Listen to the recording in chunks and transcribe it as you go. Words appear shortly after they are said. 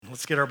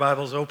Let's get our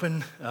Bibles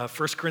open. 1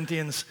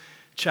 Corinthians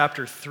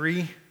chapter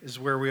 3 is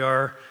where we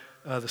are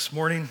this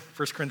morning.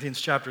 1 Corinthians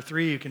chapter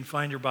 3. You can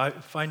find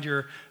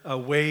your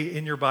way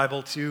in your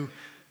Bible to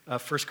 1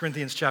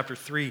 Corinthians chapter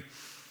 3.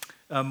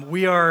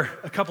 We are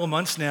a couple of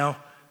months now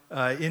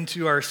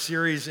into our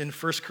series in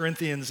 1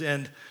 Corinthians,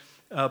 and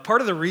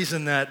part of the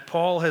reason that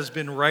Paul has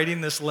been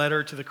writing this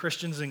letter to the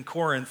Christians in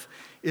Corinth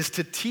is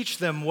to teach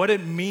them what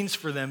it means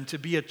for them to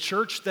be a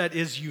church that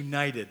is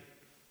united.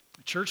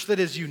 A church that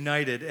is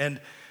united.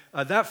 And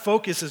that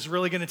focus is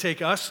really going to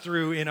take us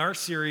through in our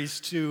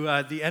series to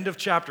the end of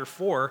chapter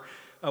 4,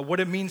 what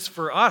it means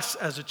for us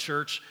as a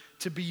church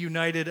to be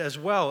united as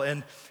well.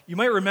 And you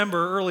might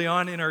remember early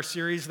on in our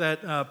series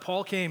that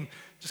Paul came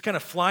just kind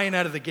of flying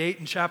out of the gate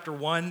in chapter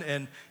 1,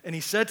 and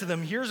he said to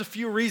them, here's a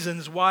few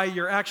reasons why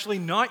you're actually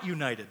not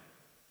united,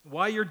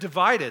 why you're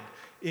divided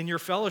in your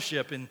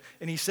fellowship. And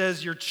he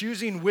says you're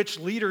choosing which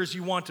leaders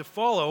you want to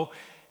follow,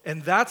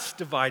 and that's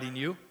dividing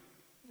you.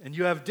 And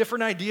you have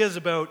different ideas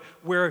about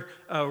where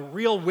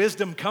real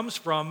wisdom comes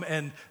from,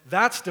 and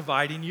that's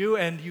dividing you.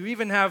 And you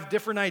even have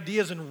different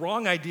ideas and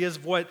wrong ideas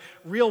of what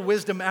real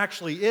wisdom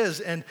actually is,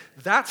 and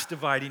that's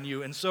dividing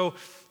you. And so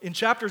in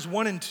chapters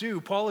 1 and 2,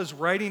 Paul is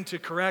writing to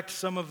correct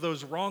some of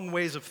those wrong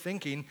ways of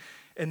thinking.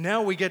 And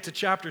now we get to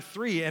chapter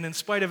 3, and in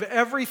spite of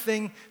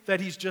everything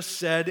that he's just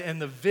said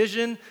and the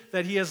vision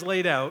that he has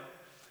laid out,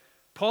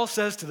 Paul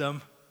says to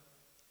them,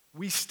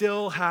 we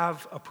still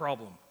have a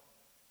problem.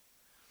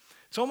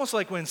 It's almost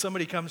like when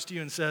somebody comes to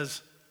you and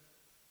says,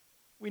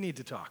 we need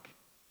to talk,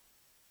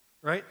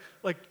 right?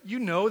 Like, you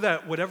know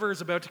that whatever is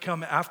about to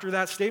come after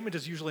that statement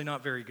is usually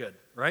not very good,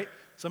 right?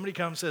 Somebody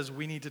comes and says,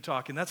 we need to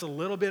talk. And that's a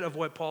little bit of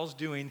what Paul's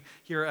doing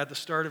here at the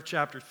start of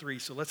chapter 3.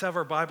 So let's have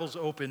our Bibles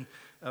open.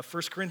 1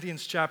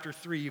 Corinthians chapter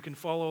 3. You can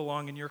follow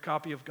along in your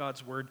copy of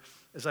God's Word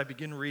as I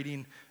begin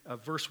reading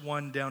verse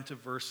 1 down to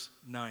verse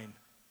 9.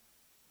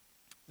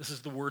 This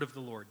is the word of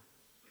the Lord.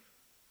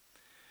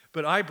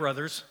 But I,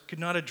 brothers, could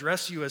not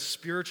address you as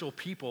spiritual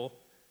people,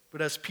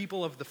 but as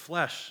people of the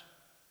flesh,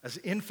 as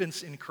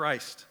infants in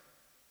Christ.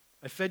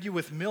 I fed you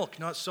with milk,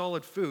 not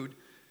solid food,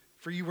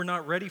 for you were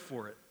not ready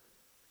for it.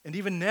 And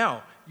even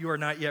now you are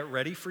not yet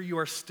ready, for you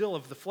are still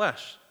of the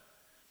flesh.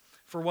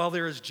 For while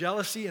there is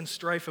jealousy and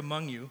strife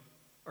among you,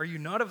 are you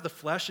not of the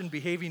flesh and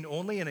behaving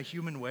only in a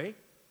human way?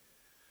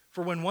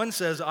 For when one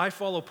says, I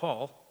follow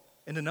Paul,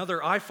 and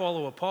another, I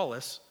follow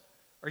Apollos,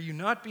 are you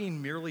not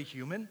being merely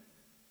human?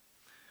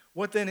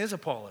 What then is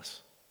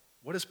Apollos?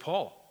 What is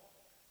Paul?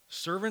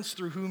 Servants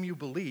through whom you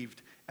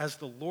believed, as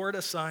the Lord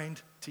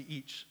assigned to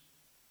each.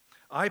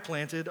 I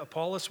planted,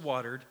 Apollos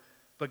watered,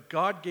 but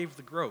God gave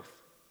the growth.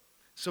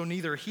 So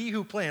neither he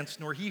who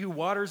plants nor he who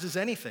waters is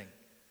anything,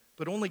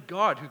 but only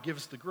God who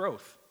gives the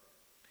growth.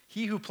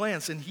 He who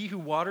plants and he who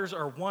waters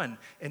are one,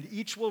 and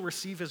each will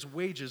receive his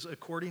wages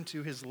according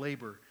to his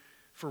labor.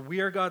 For we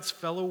are God's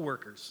fellow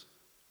workers.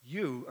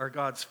 You are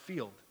God's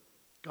field,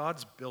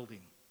 God's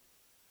building.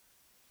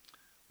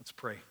 Let's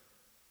pray.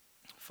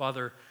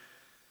 Father,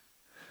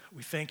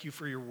 we thank you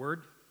for your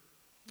word.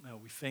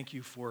 We thank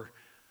you for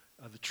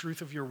the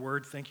truth of your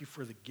word. Thank you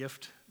for the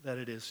gift that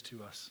it is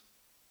to us.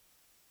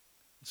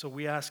 And so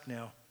we ask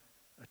now,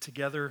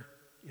 together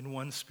in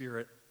one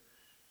spirit,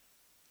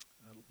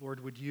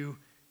 Lord, would you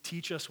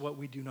teach us what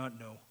we do not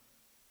know?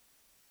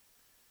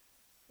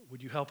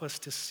 Would you help us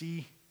to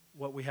see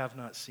what we have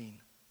not seen?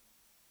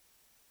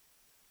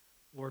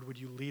 Lord, would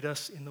you lead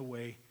us in the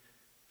way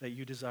that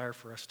you desire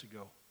for us to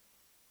go?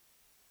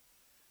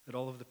 That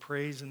all of the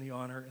praise and the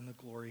honor and the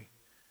glory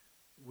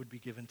would be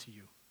given to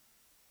you.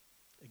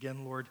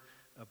 Again, Lord,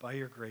 by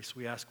your grace,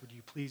 we ask, would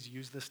you please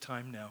use this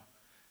time now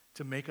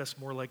to make us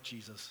more like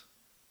Jesus?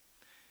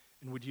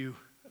 And would you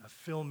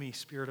fill me,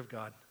 Spirit of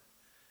God,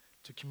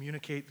 to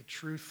communicate the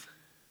truth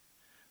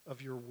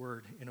of your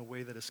word in a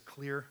way that is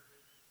clear,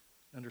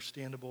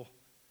 understandable,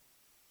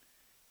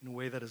 in a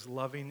way that is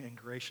loving and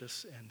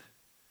gracious, and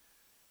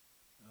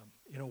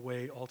in a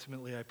way,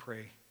 ultimately, I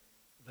pray,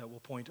 that will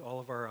point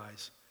all of our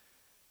eyes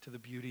to the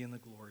beauty and the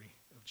glory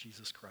of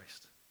Jesus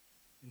Christ,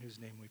 in whose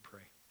name we pray.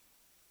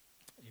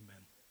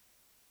 Amen.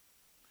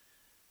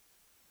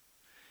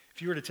 If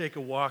you were to take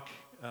a walk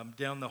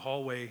down the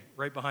hallway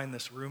right behind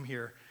this room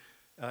here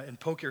and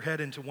poke your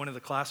head into one of the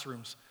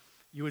classrooms,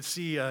 you would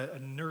see a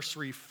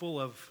nursery full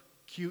of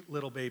cute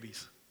little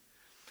babies.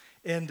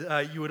 And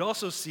you would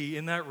also see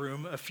in that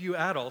room a few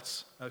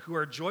adults who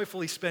are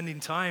joyfully spending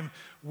time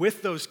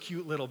with those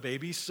cute little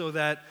babies so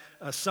that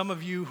some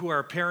of you who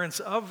are parents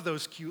of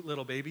those cute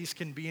little babies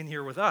can be in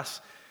here with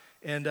us.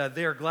 And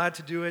they are glad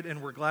to do it,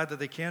 and we're glad that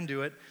they can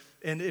do it.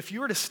 And if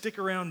you were to stick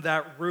around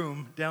that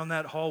room, down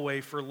that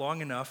hallway for long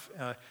enough,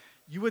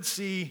 you would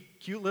see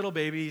cute little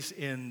babies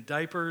in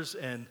diapers,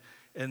 and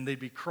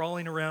they'd be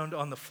crawling around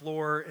on the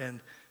floor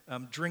and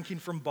drinking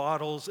from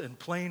bottles and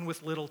playing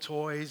with little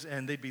toys,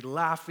 and they'd be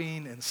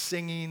laughing and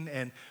singing,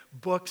 and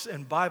books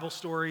and Bible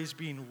stories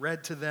being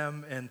read to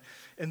them. And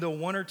though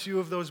one or two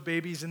of those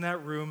babies in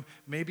that room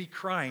may be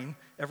crying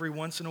every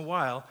once in a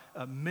while,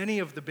 many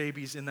of the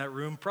babies in that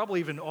room, probably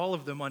even all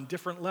of them on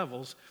different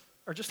levels,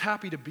 are just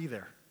happy to be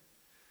there.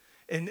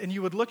 And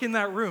you would look in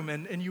that room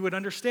and you would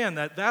understand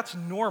that that's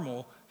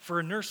normal for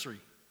a nursery.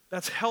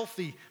 That's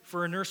healthy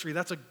for a nursery.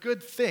 That's a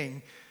good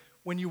thing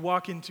when you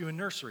walk into a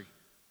nursery.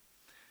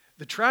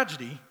 The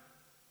tragedy,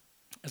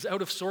 as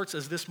out of sorts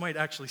as this might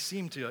actually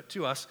seem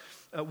to us,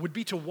 would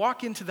be to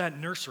walk into that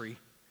nursery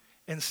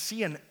and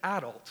see an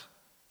adult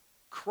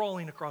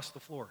crawling across the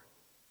floor.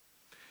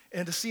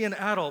 And to see an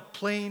adult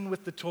playing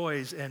with the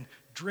toys and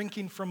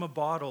drinking from a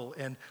bottle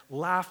and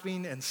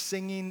laughing and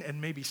singing and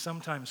maybe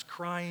sometimes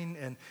crying,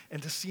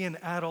 and to see an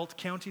adult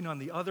counting on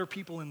the other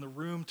people in the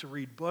room to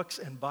read books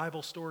and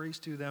Bible stories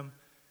to them.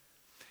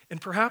 And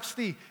perhaps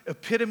the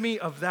epitome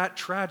of that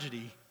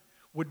tragedy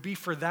would be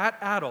for that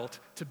adult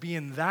to be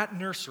in that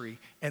nursery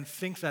and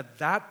think that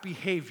that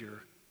behavior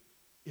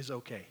is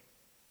okay.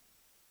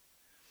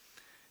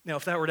 Now,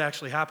 if that were to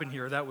actually happen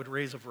here, that would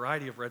raise a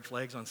variety of red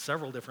flags on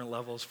several different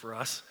levels for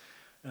us.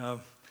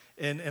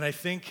 And I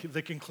think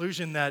the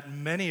conclusion that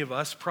many of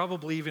us,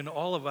 probably even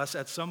all of us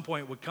at some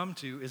point would come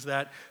to, is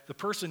that the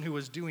person who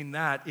is doing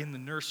that in the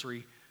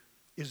nursery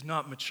is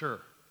not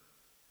mature.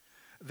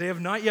 They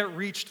have not yet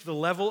reached the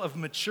level of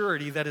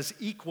maturity that is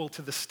equal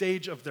to the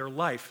stage of their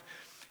life.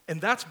 And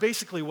that's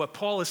basically what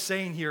Paul is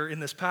saying here in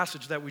this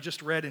passage that we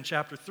just read in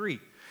chapter 3.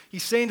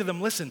 He's saying to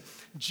them, listen,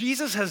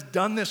 Jesus has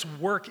done this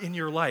work in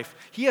your life.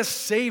 He has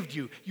saved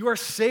you. You are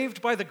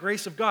saved by the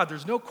grace of God.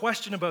 There's no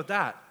question about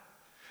that.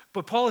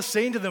 But Paul is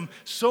saying to them,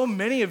 so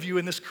many of you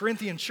in this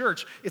Corinthian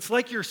church, it's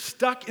like you're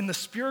stuck in the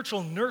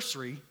spiritual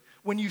nursery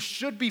when you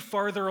should be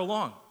farther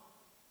along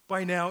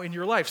by now in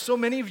your life. So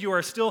many of you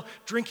are still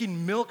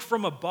drinking milk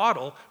from a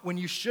bottle when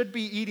you should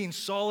be eating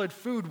solid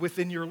food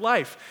within your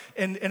life.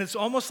 And it's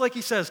almost like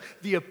he says,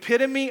 the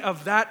epitome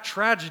of that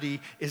tragedy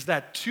is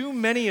that too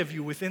many of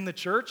you within the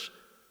church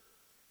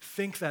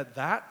think that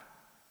that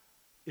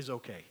is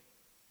okay.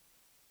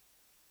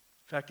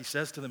 In fact, he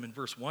says to them in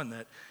verse 1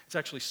 that it's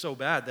actually so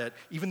bad that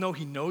even though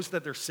he knows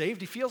that they're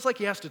saved, he feels like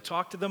he has to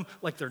talk to them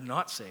like they're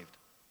not saved.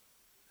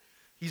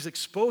 He's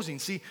exposing,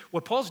 see,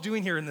 what Paul's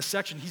doing here in this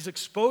section, he's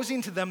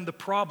exposing to them the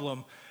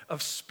problem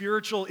of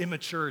spiritual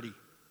immaturity.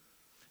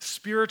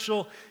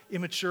 Spiritual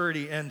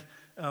immaturity. And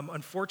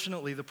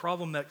unfortunately, the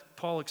problem that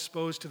Paul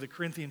exposed to the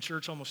Corinthian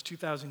church almost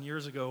 2,000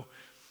 years ago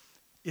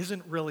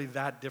isn't really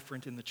that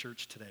different in the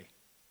church today.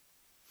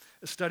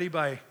 A study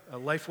by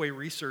Lifeway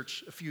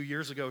Research a few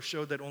years ago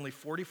showed that only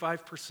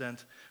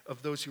 45%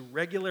 of those who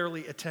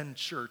regularly attend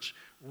church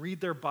read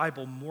their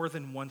Bible more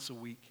than once a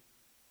week.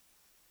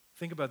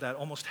 Think about that.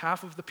 Almost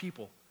half of the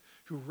people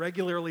who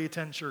regularly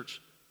attend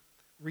church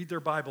read their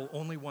Bible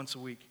only once a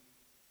week.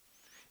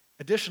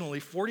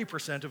 Additionally,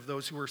 40% of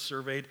those who were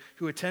surveyed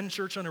who attend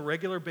church on a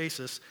regular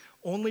basis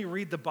only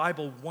read the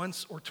Bible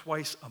once or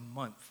twice a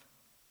month.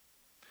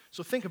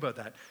 So think about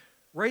that.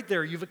 Right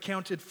there, you've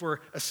accounted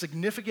for a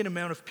significant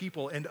amount of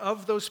people, and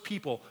of those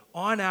people,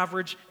 on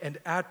average and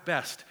at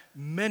best,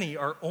 many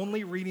are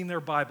only reading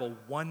their Bible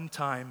one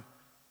time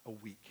a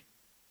week.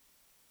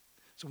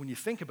 So when you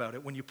think about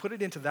it, when you put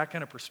it into that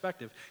kind of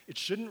perspective, it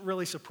shouldn't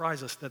really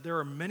surprise us that there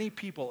are many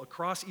people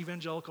across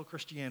evangelical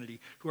Christianity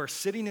who are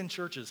sitting in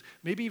churches,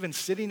 maybe even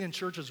sitting in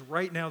churches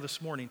right now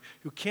this morning,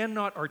 who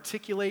cannot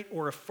articulate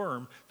or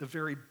affirm the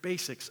very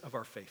basics of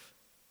our faith.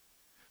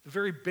 The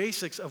very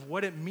basics of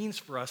what it means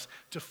for us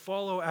to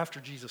follow after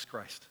Jesus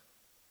Christ.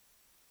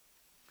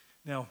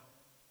 Now,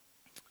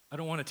 I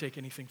don't want to take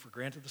anything for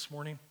granted this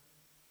morning.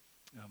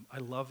 I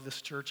love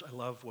this church. I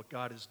love what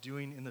God is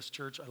doing in this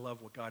church. I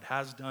love what God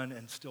has done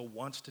and still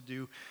wants to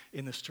do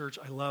in this church.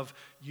 I love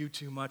you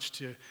too much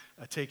to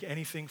take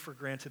anything for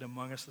granted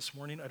among us this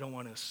morning. I don't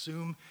want to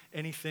assume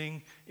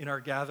anything in our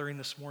gathering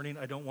this morning.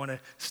 I don't want to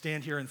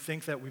stand here and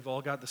think that we've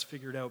all got this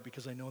figured out,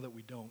 because I know that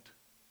we don't.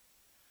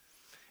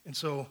 And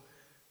so,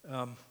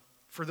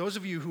 for those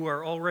of you who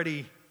are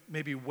already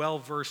maybe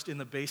well-versed in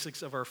the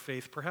basics of our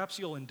faith, perhaps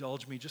you'll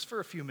indulge me just for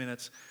a few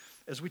minutes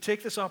as we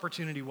take this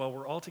opportunity while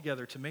we're all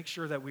together to make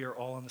sure that we are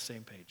all on the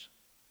same page.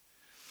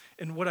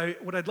 And what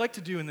I'd like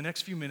to do in the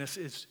next few minutes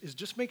is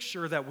just make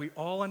sure that we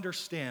all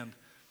understand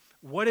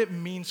what it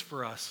means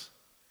for us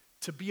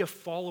to be a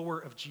follower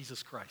of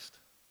Jesus Christ.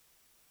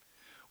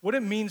 What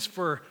it means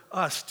for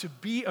us to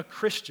be a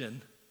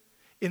Christian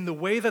in the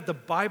way that the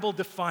Bible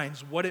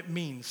defines what it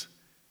means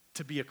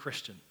to be a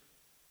Christian.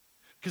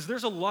 Because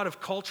there's a lot of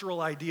cultural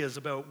ideas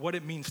about what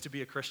it means to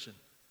be a Christian.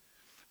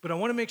 But I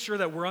want to make sure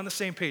that we're on the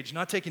same page,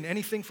 not taking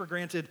anything for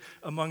granted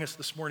among us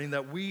this morning,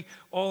 that we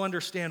all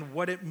understand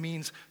what it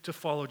means to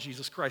follow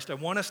Jesus Christ. I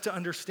want us to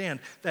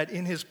understand that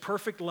in his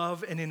perfect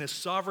love and in his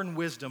sovereign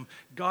wisdom,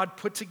 God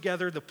put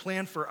together the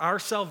plan for our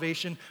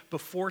salvation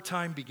before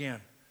time began.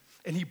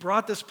 And he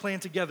brought this plan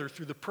together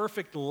through the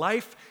perfect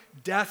life,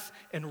 death,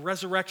 and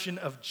resurrection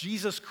of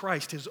Jesus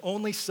Christ, his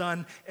only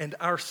Son and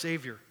our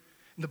Savior.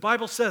 And the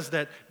Bible says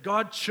that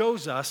God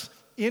chose us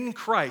in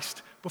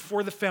Christ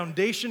before the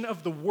foundation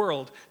of the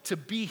world to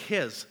be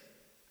his.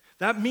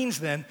 That means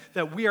then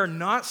that we are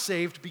not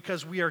saved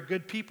because we are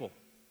good people.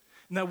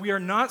 And that we are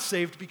not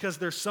saved because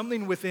there's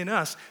something within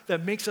us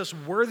that makes us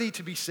worthy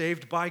to be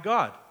saved by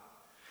God.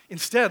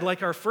 Instead,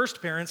 like our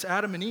first parents,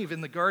 Adam and Eve, in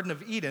the Garden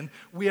of Eden,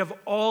 we have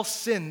all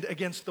sinned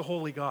against the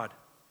holy God.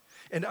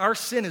 And our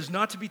sin is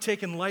not to be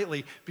taken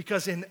lightly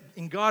because in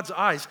God's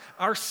eyes,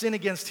 our sin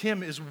against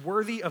him is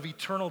worthy of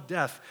eternal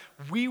death.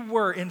 We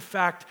were, in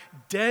fact,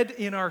 dead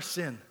in our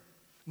sin,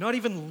 not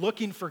even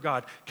looking for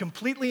God,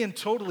 completely and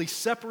totally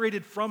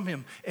separated from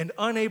him and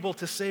unable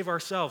to save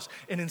ourselves.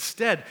 And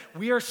instead,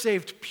 we are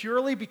saved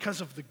purely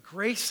because of the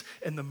grace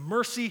and the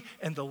mercy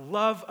and the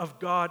love of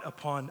God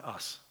upon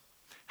us.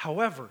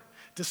 However,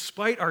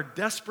 despite our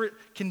desperate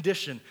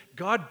condition,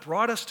 God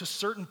brought us to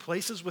certain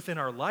places within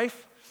our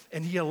life,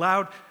 and he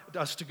allowed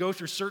us to go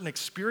through certain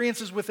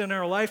experiences within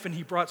our life, and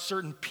he brought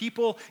certain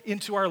people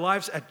into our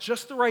lives at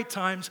just the right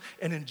times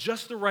and in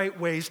just the right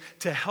ways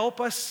to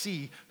help us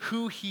see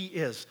who he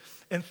is.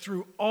 And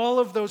through all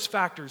of those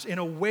factors, in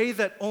a way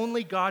that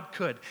only God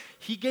could,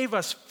 he gave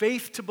us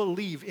faith to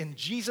believe in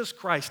Jesus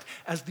Christ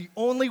as the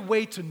only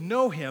way to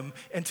know him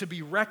and to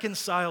be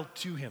reconciled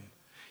to him.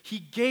 He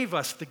gave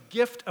us the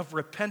gift of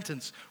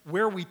repentance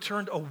where we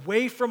turned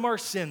away from our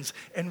sins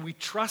and we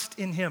trust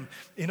in him.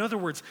 In other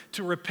words,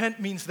 to repent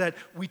means that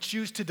we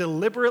choose to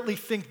deliberately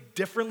think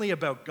differently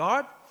about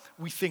God,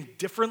 we think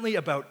differently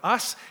about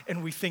us,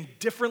 and we think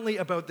differently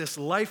about this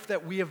life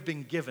that we have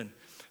been given.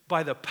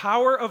 By the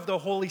power of the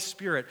Holy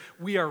Spirit,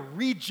 we are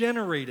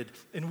regenerated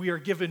and we are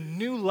given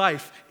new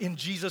life in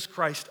Jesus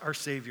Christ, our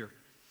Savior.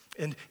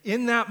 And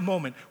in that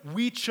moment,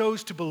 we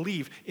chose to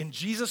believe in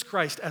Jesus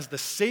Christ as the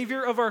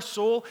Savior of our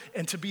soul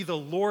and to be the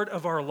Lord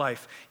of our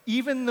life.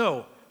 Even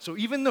though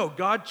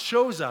God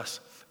chose us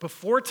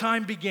before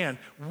time began,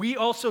 we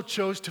also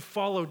chose to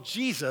follow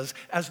Jesus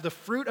as the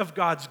fruit of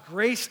God's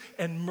grace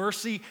and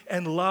mercy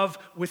and love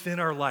within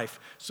our life.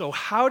 So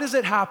how does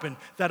it happen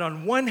that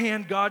on one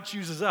hand, God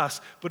chooses us,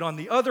 but on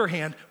the other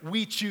hand,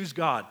 we choose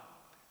God?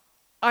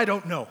 I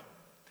don't know,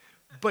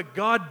 but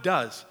God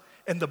does.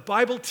 And the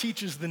Bible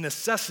teaches the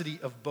necessity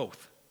of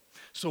both.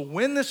 So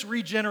when this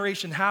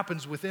regeneration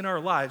happens within our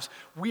lives,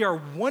 we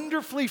are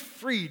wonderfully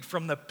freed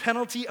from the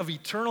penalty of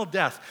eternal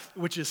death,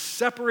 which is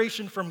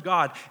separation from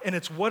God, and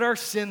it's what our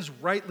sins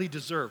rightly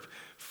deserve.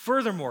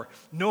 Furthermore,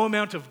 no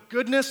amount of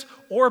goodness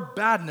or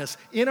badness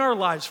in our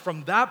lives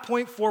from that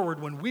point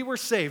forward when we were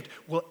saved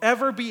will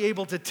ever be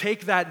able to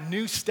take that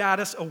new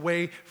status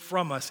away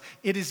from us.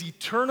 It is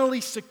eternally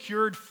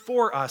secured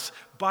for us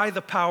by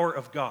the power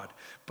of God.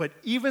 But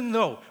even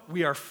though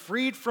we are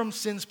freed from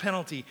sin's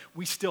penalty,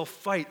 we still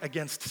fight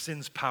against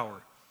sin's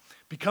power.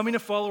 Becoming a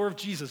follower of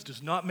Jesus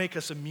does not make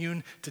us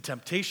immune to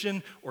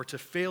temptation or to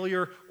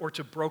failure or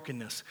to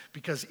brokenness,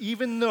 because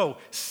even though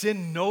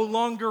sin no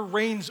longer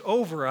reigns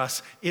over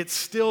us, it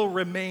still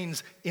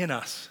remains in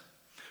us.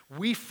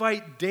 We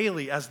fight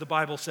daily, as the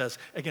Bible says,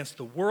 against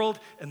the world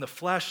and the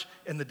flesh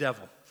and the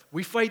devil.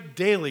 We fight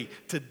daily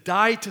to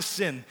die to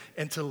sin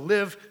and to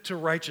live to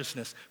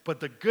righteousness. But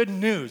the good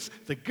news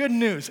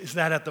is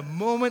that at the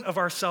moment of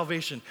our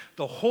salvation,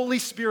 the Holy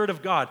Spirit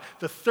of God,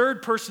 the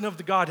third person of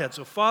the Godhead,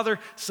 so Father,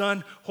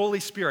 Son,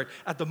 Holy Spirit,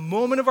 at the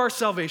moment of our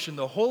salvation,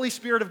 the Holy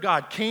Spirit of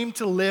God came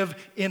to live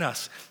in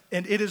us.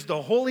 And it is the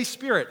Holy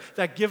Spirit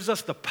that gives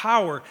us the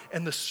power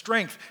and the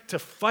strength to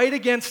fight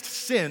against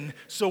sin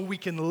so we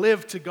can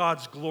live to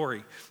God's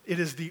glory. It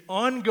is the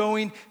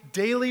ongoing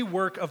daily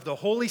work of the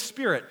Holy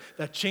Spirit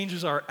that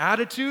changes our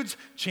attitudes,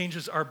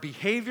 changes our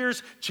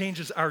behaviors,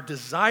 changes our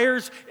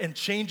desires, and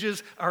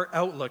changes our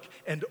outlook.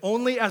 And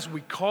only as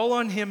we call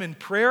on him in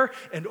prayer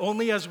and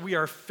only as we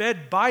are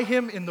fed by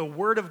him in the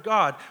Word of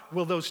God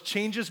will those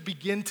changes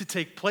begin to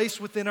take place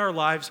within our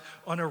lives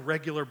on a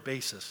regular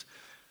basis.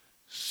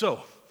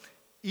 So,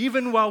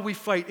 even while we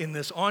fight in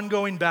this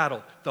ongoing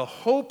battle, the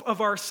hope of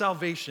our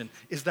salvation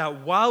is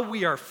that while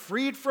we are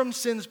freed from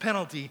sin's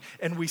penalty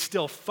and we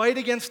still fight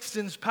against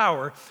sin's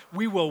power,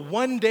 we will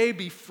one day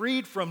be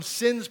freed from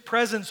sin's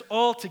presence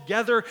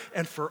altogether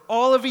and for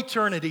all of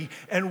eternity.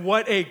 And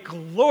what a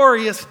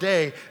glorious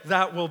day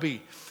that will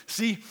be.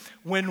 See,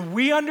 when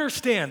we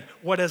understand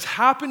what has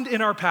happened in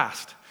our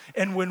past,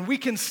 and when we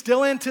can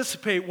still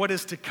anticipate what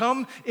is to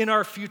come in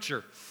our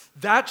future,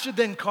 that should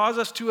then cause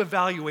us to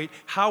evaluate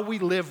how we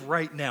live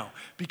right now,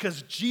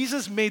 because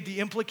Jesus made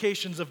the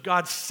implications of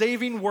God's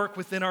saving work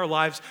within our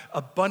lives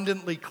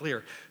abundantly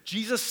clear.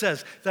 Jesus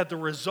says that the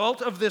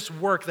result of this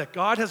work that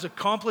God has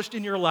accomplished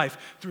in your life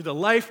through the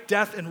life,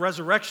 death, and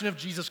resurrection of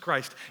Jesus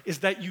Christ is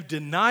that you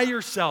deny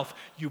yourself,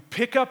 you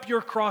pick up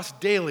your cross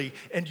daily,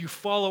 and you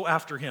follow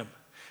after him.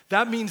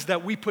 That means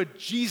that we put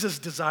Jesus'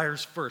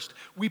 desires first.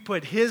 We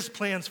put his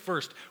plans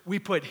first. We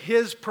put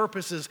his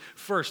purposes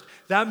first.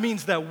 That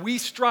means that we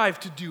strive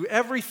to do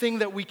everything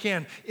that we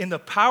can in the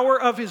power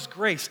of his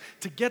grace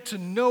to get to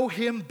know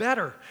him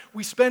better.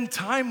 We spend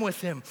time with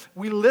him.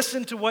 We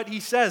listen to what he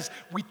says.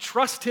 We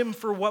trust him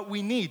for what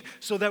we need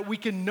so that we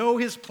can know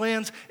his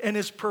plans and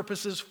his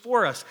purposes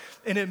for us.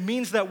 And it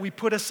means that we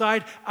put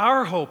aside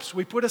our hopes.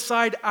 We put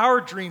aside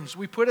our dreams.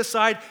 We put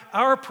aside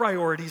our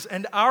priorities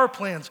and our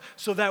plans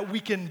so that we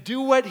can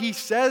do what he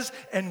says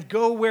and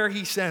go where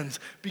he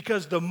sends.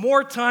 Because the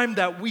more time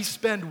that we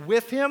spend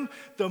with him,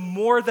 the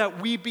more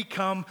that we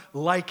become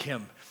like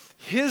him.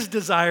 His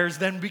desires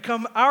then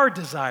become our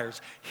desires.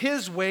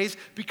 His ways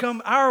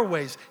become our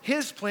ways.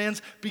 His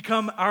plans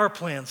become our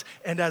plans.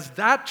 And as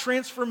that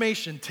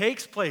transformation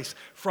takes place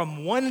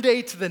from one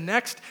day to the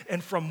next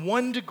and from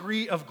one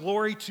degree of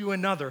glory to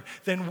another,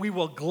 then we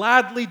will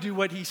gladly do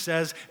what he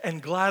says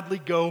and gladly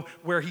go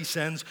where he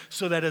sends,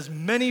 so that as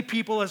many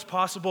people as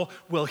possible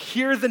will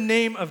hear the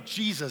name of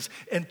Jesus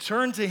and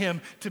turn to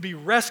him to be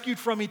rescued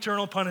from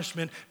eternal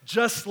punishment,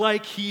 just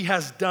like he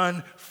has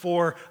done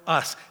for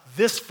us.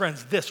 This,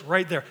 friends, this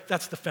right there,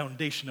 that's the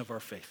foundation of our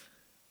faith.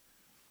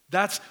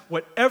 That's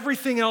what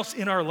everything else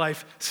in our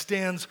life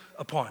stands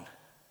upon.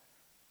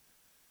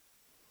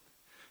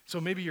 So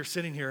maybe you're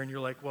sitting here and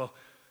you're like, well,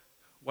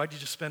 why'd you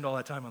just spend all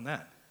that time on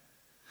that?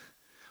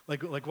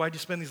 Like why'd you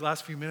spend these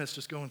last few minutes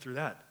just going through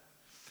that?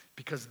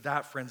 Because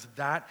that, friends,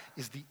 that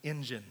is the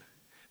engine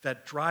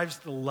that drives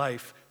the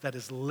life that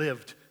is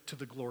lived to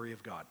the glory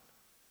of God.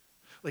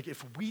 Like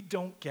if we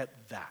don't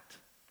get that,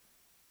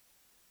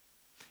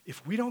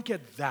 if we don't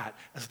get that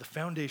as the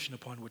foundation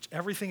upon which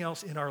everything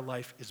else in our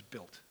life is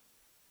built,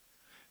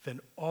 then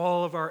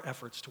all of our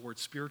efforts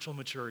towards spiritual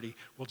maturity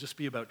will just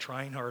be about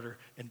trying harder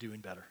and doing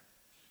better.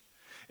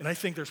 And I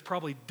think there's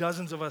probably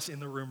dozens of us in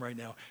the room right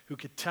now who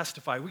could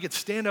testify. We could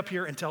stand up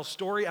here and tell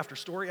story after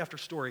story after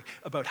story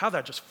about how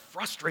that just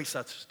frustrates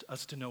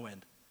us to no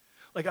end.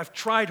 Like, I've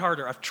tried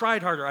harder, I've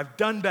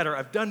done better,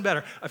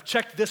 I've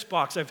checked this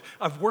box,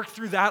 I've worked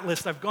through that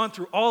list, I've gone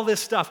through all this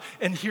stuff,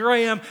 and here I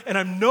am, and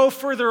I'm no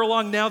further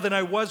along now than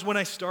I was when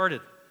I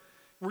started.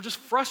 We're just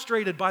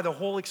frustrated by the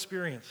whole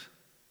experience.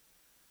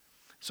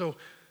 So,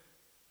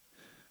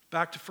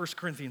 back to 1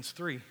 Corinthians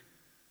 3.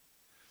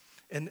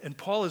 And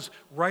Paul is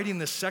writing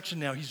this section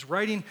now. He's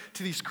writing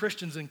to these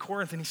Christians in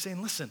Corinth, and he's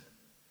saying, listen,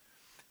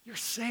 you're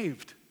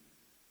saved.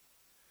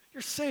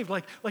 You're saved.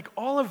 Like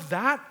all of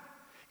that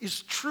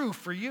is true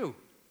for you.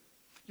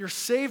 You're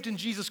saved in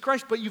Jesus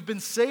Christ, but you've been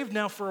saved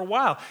now for a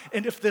while.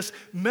 And if this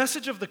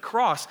message of the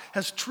cross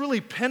has truly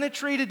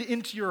penetrated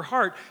into your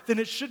heart, then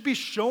it should be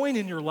showing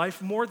in your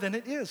life more than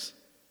it is.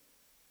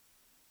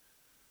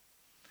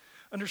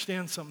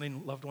 Understand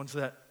something, loved ones,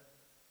 that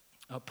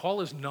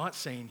Paul is not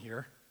saying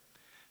here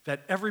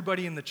that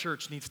everybody in the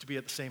church needs to be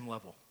at the same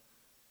level.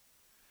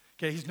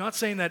 Okay, he's not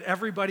saying that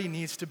everybody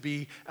needs to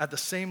be at the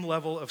same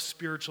level of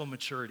spiritual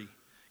maturity.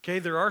 Okay,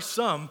 there are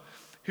some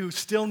who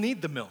still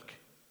need the milk,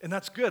 and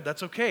that's good,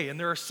 that's okay. And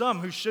there are some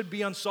who should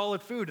be on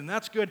solid food, and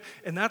that's good,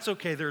 and that's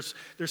okay. There's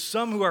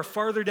some who are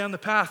farther down the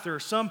path. There are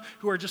some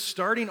who are just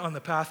starting on the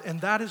path, and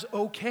that is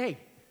okay.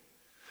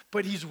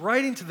 But he's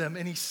writing to them,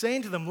 and he's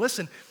saying to them,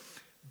 listen,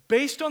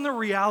 based on the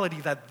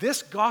reality that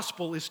this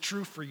gospel is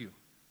true for you,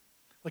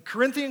 like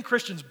Corinthian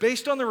Christians,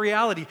 based on the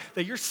reality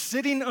that you're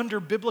sitting under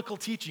biblical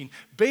teaching,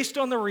 based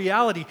on the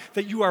reality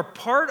that you are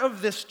part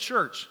of this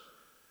church,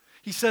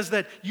 he says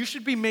that you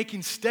should be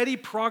making steady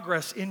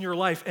progress in your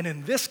life. And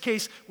in this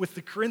case, with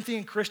the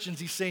Corinthian Christians,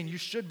 he's saying you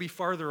should be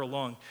farther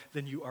along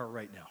than you are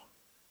right now.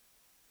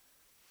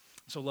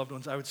 So, loved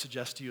ones, I would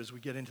suggest to you as we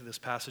get into this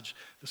passage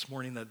this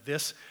morning that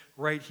this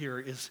right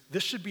here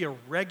this should be a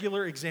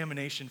regular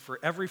examination for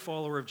every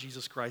follower of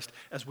Jesus Christ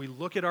as we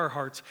look at our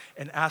hearts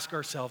and ask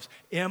ourselves,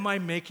 am I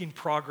making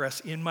progress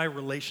in my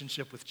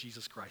relationship with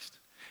Jesus Christ?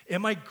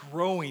 Am I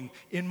growing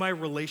in my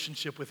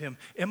relationship with him?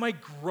 Am I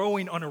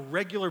growing on a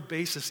regular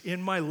basis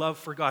in my love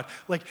for God?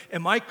 Like,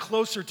 am I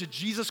closer to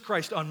Jesus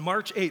Christ on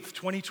March 8th,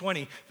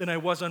 2020 than I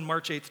was on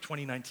March 8th,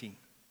 2019?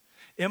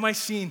 Am I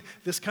seeing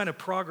this kind of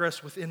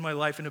progress within my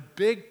life? And a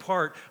big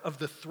part of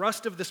the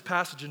thrust of this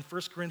passage in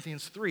 1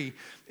 Corinthians 3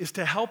 is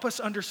to help us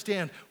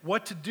understand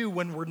what to do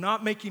when we're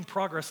not making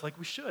progress like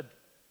we should.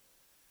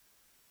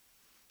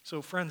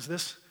 So, friends,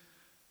 it's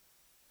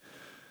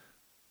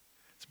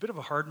a bit of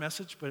a hard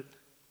message, but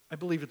I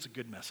believe it's a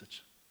good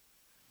message.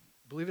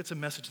 I believe it's a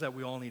message that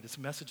we all need. It's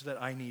a message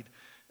that I need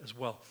as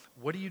well.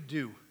 What do you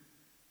do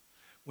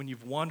when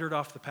you've wandered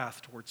off the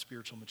path towards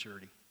spiritual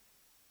maturity?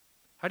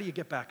 How do you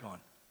get back on?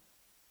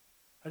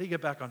 How do you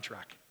get back on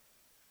track?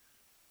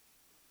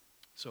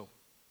 So,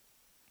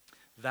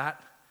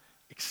 that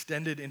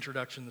extended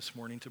introduction this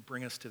morning to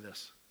bring us to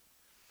this.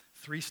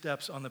 3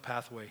 steps on the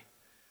pathway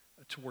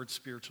towards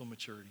spiritual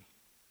maturity.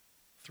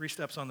 3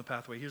 steps on the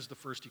pathway. Here's the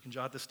first. You can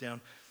jot this down.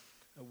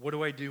 What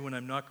do I do when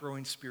I'm not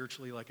growing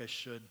spiritually like I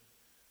should?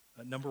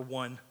 Number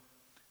 1,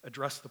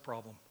 address the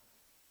problem.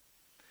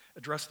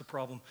 Address the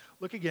problem.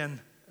 Look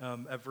again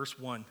at verse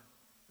 1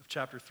 of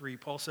chapter 3.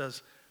 Paul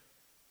says,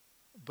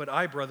 "But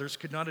I, brothers,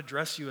 could not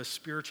address you as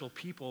spiritual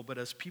people, but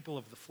as people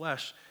of the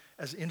flesh,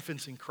 as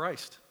infants in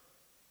Christ."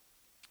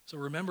 So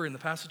remember, in the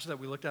passage that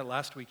we looked at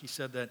last week, he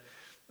said that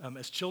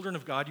as children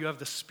of God, you have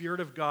the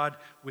Spirit of God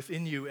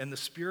within you, and the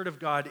Spirit of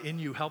God in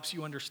you helps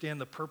you understand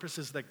the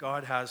purposes that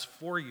God has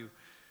for you.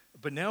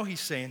 But now he's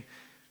saying,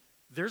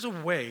 there's a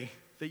way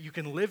that you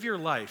can live your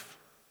life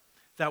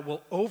that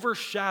will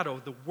overshadow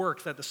the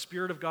work that the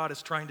Spirit of God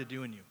is trying to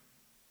do in you.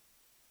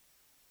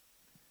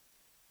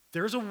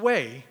 There's a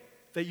way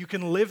that you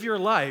can live your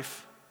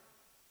life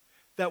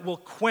that will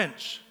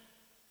quench,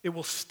 it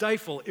will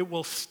stifle, it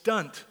will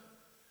stunt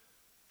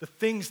the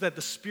things that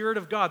the Spirit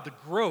of God, the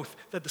growth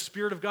that the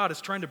Spirit of God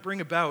is trying to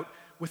bring about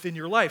within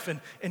your life.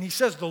 And he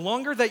says the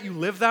longer that you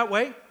live that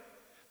way,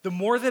 the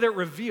more that it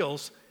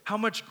reveals how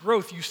much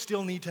growth you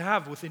still need to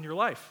have within your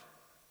life.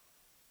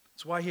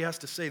 That's why he has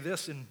to say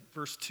this in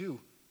verse 2. He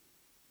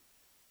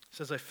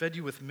says, I fed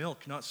you with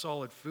milk, not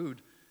solid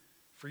food,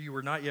 for you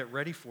were not yet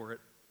ready for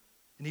it.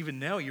 And even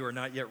now you are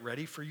not yet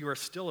ready, for you are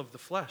still of the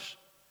flesh.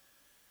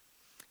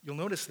 You'll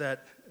notice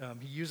that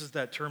he uses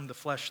that term, the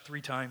flesh,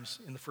 3 times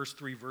in the first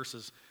 3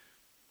 verses.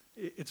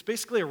 It's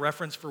basically a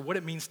reference for what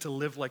it means to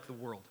live like the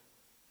world.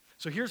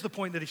 So here's the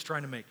point that he's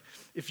trying to make.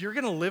 If you're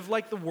going to live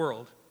like the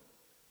world,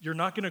 you're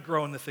not going to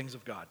grow in the things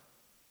of God.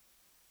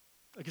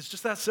 Like, it's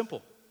just that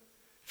simple.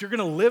 If you're going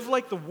to live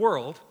like the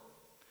world,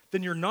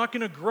 then you're not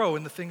going to grow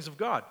in the things of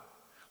God.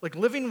 Like,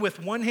 living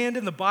with one hand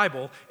in the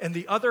Bible and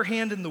the other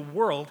hand in the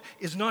world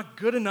is not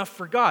good enough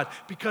for God,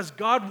 because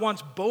God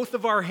wants both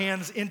of our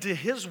hands into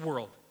his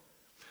world.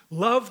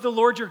 Love the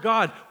Lord your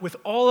God with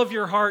all of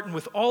your heart and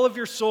with all of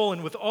your soul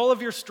and with all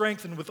of your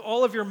strength and with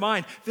all of your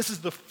mind. This is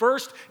the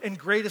first and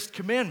greatest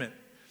commandment.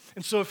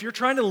 And so if you're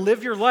trying to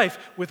live your life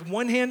with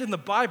one hand in the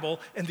Bible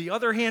and the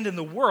other hand in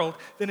the world,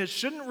 then it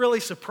shouldn't really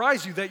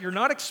surprise you that you're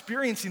not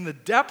experiencing the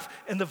depth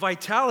and the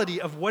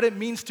vitality of what it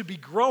means to be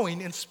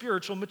growing in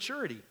spiritual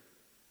maturity.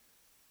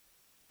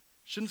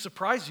 Shouldn't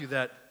surprise you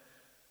that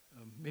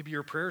maybe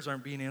your prayers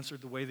aren't being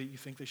answered the way that you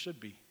think they should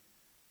be.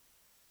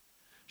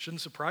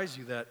 Shouldn't surprise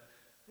you that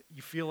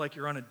you feel like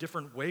you're on a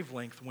different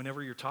wavelength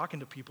whenever you're talking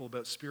to people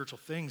about spiritual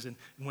things and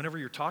whenever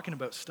you're talking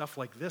about stuff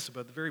like this,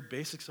 about the very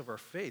basics of our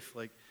faith.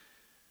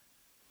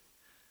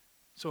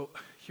 So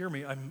hear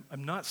me, I'm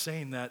not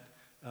saying that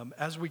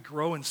as we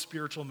grow in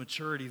spiritual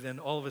maturity, then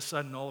all of a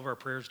sudden all of our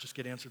prayers just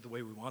get answered the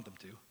way we want them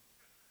to.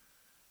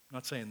 I'm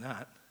not saying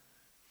that.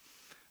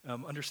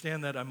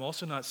 Understand that I'm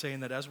also not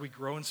saying that as we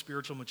grow in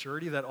spiritual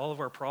maturity that all of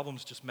our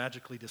problems just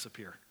magically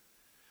disappear.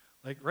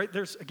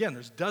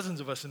 There's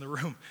dozens of us in the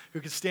room who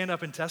could stand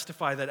up and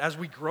testify that as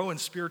we grow in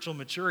spiritual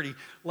maturity,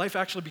 life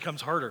actually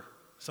becomes harder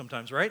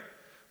sometimes, right?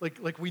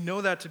 Like we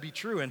know that to be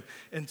true,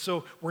 and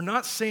so we're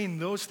not saying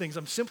those things.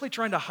 I'm simply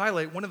trying to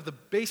highlight one of the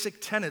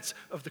basic tenets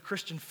of the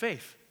Christian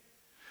faith,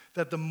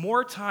 that the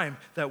more time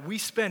that we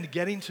spend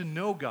getting to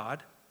know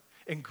God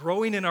and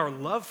growing in our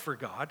love for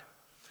God,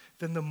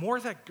 then the more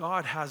that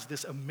God has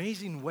this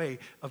amazing way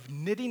of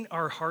knitting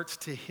our hearts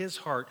to his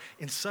heart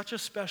in such a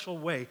special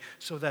way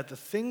so that the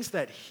things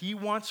that he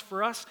wants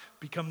for us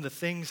become the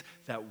things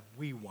that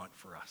we want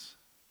for us.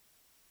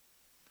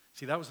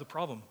 See, that was the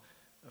problem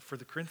for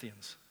the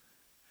Corinthians.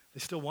 They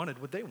still wanted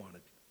what they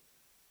wanted.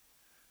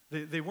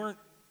 They weren't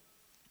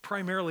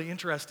primarily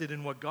interested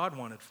in what God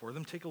wanted for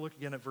them. Take a look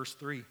again at verse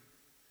 3.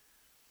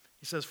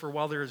 He says, for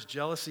while there is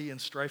jealousy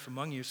and strife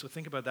among you, so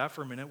think about that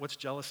for a minute. What's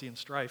jealousy and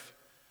strife?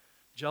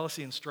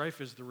 Jealousy and strife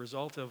is the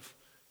result of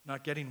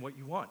not getting what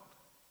you want.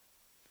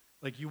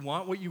 Like, you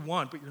want what you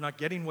want, but you're not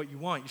getting what you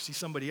want. You see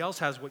somebody else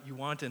has what you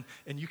want, and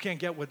you can't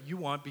get what you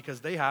want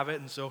because they have it,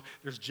 and so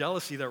there's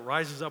jealousy that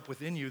rises up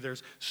within you.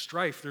 There's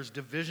strife. There's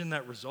division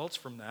that results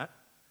from that.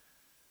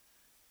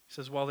 He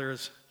says, while there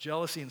is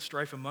jealousy and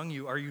strife among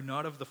you, are you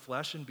not of the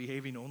flesh and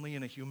behaving only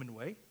in a human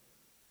way?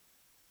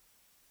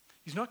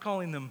 He's not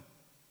calling them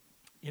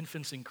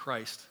infants in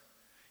Christ.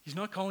 He's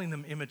not calling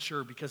them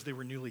immature because they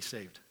were newly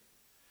saved.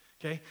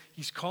 Okay?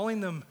 He's calling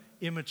them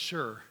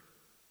immature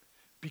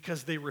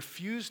because they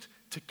refused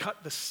to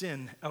cut the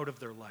sin out of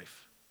their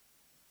life.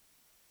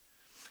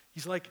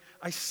 He's like,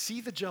 I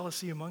see the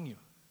jealousy among you.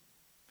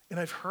 And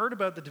I've heard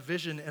about the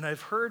division, and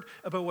I've heard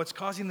about what's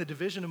causing the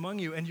division among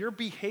you, and you're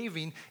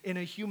behaving in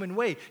a human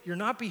way. You're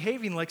not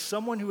behaving like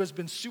someone who has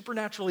been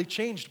supernaturally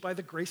changed by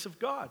the grace of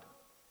God.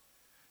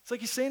 It's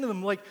like he's saying to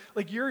them, like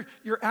you're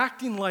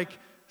acting like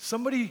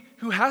somebody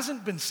who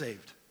hasn't been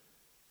saved.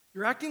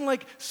 You're acting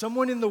like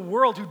someone in the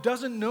world who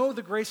doesn't know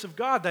the grace of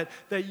God,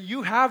 that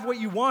you have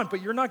what you want,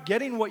 but you're not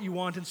getting what you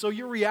want, and so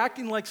you're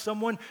reacting like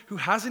someone who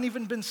hasn't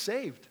even been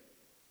saved.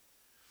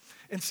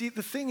 And see,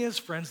 the thing is,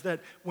 friends,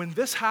 that when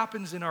this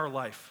happens in our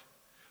life,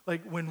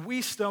 like when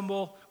we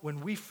stumble,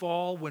 when we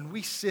fall, when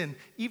we sin,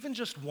 even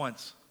just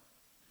once,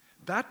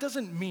 that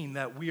doesn't mean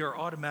that we are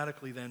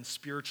automatically then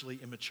spiritually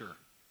immature,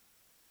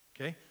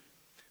 okay?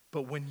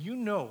 But when you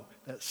know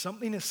that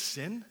something is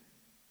sin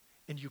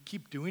and you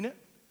keep doing it,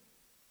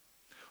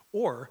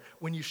 or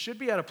when you should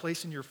be at a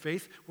place in your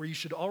faith where you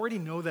should already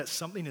know that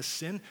something is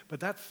sin, but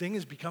that thing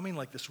is becoming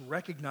like this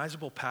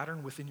recognizable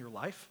pattern within your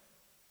life,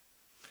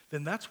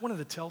 then that's one of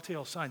the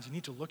telltale signs. You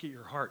need to look at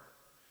your heart.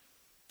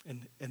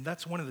 And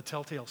that's one of the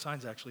telltale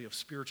signs, actually, of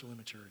spiritual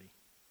immaturity.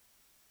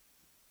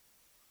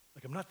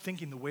 Like, I'm not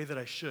thinking the way that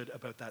I should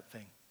about that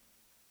thing.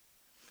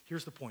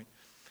 Here's the point.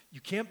 You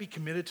can't be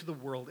committed to the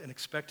world and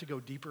expect to go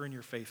deeper in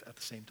your faith at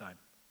the same time.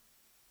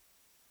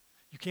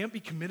 You can't be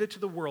committed to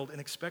the world and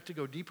expect to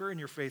go deeper in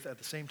your faith at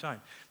the same time.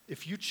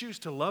 If you choose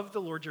to love the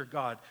Lord your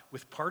God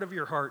with part of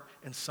your heart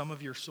and some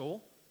of your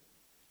soul,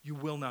 you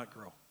will not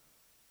grow.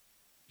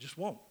 You just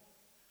won't.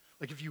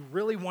 Like if you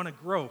really want to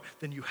grow,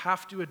 then you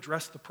have to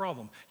address the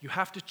problem. You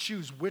have to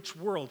choose which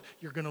world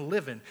you're going to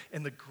live in.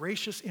 And the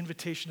gracious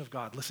invitation of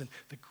God, listen,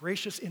 the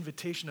gracious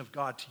invitation of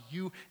God to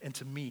you and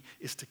to me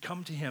is to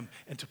come to him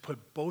and to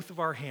put both of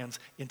our hands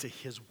into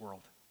his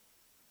world.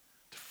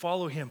 To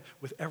follow him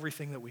with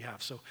everything that we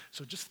have. So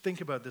just think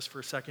about this for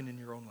a second in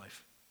your own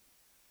life.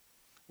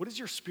 What does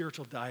your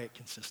spiritual diet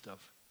consist of?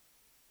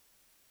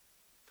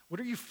 What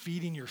are you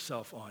feeding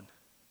yourself on?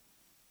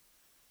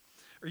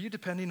 Are you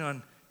depending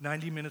on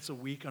 90 minutes a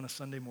week on a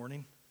Sunday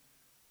morning?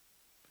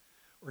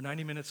 Or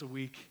 90 minutes a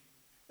week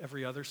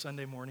every other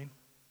Sunday morning?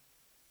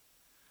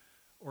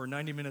 Or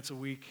 90 minutes a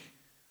week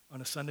on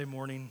a Sunday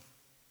morning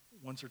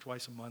once or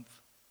twice a month?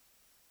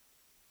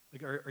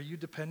 Like, are you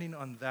depending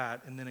on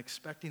that and then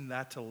expecting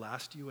that to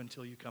last you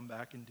until you come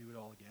back and do it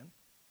all again?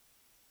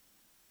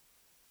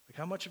 Like,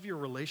 how much of your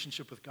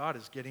relationship with God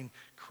is getting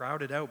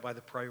crowded out by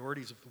the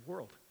priorities of the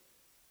world?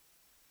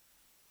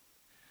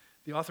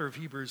 The author of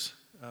Hebrews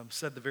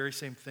said the very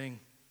same thing.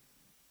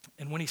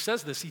 And when he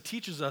says this, he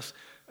teaches us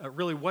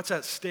really what's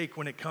at stake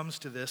when it comes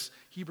to this.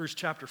 Hebrews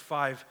chapter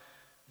 5,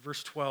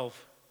 verse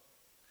 12.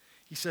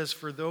 He says,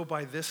 "For though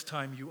by this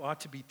time you ought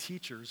to be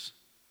teachers,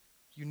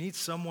 you need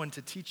someone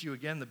to teach you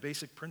again the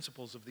basic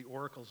principles of the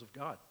oracles of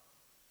God."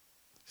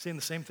 Saying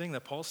the same thing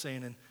that Paul's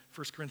saying in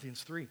 1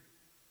 Corinthians 3.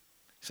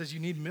 He says you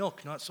need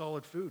milk, not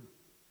solid food.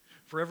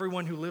 For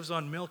everyone who lives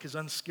on milk is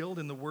unskilled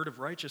in the word of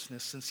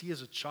righteousness, since he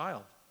is a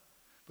child.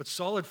 But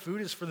solid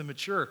food is for the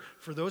mature,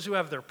 for those who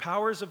have their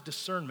powers of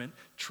discernment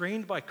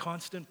trained by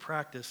constant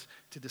practice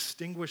to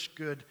distinguish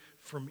good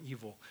from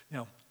evil.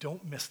 Now,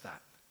 don't miss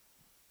that,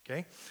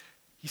 okay?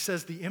 He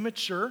says the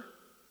immature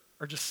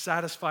are just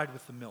satisfied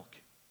with the milk.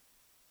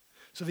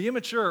 So the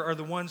immature are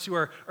the ones who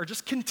are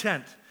just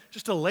content,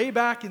 just to lay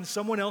back in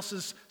someone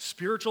else's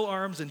spiritual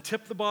arms and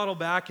tip the bottle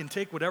back and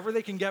take whatever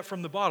they can get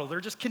from the bottle. They're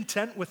just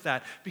content with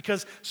that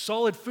because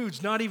solid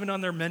food's not even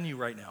on their menu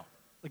right now.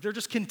 Like they're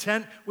just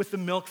content with the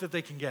milk that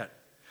they can get.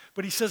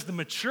 But he says the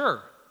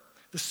mature,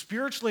 the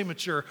spiritually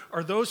mature,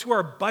 are those who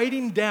are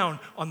biting down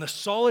on the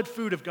solid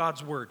food of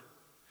God's word.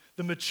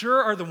 The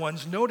mature are the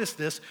ones, notice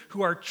this,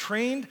 who are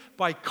trained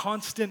by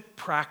constant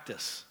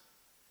practice.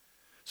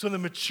 So the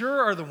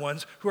mature are the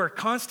ones who are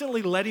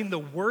constantly letting the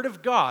word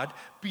of God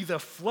be the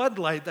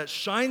floodlight that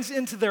shines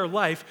into their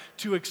life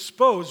to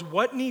expose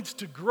what needs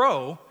to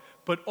grow,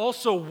 but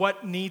also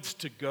what needs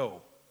to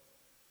go.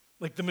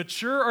 Like the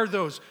mature are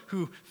those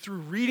who, through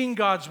reading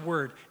God's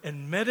word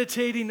and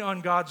meditating on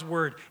God's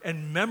word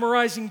and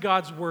memorizing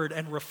God's word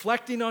and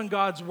reflecting on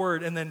God's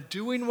word and then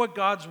doing what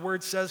God's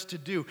word says to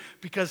do,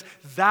 because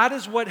that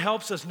is what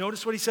helps us,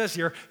 notice what he says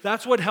here,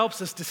 that's what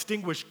helps us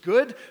distinguish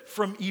good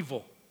from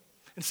evil.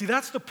 And see,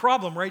 that's the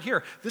problem right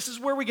here. This is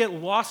where we get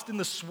lost in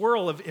the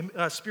swirl of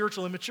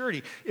spiritual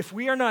immaturity. If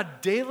we are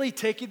not daily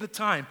taking the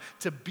time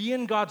to be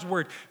in God's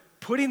word,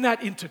 putting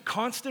that into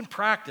constant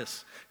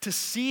practice to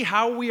see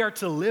how we are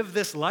to live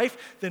this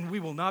life, then we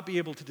will not be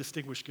able to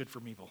distinguish good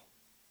from evil.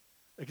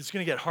 Like it's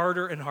going to get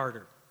harder and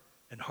harder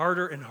and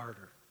harder and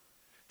harder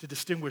to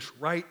distinguish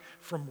right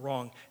from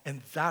wrong.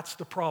 And that's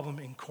the problem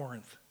in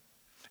Corinth.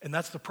 And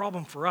that's the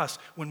problem for us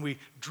when we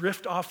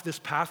drift off this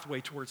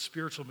pathway towards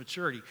spiritual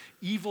maturity.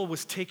 Evil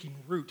was taking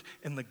root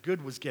and the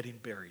good was getting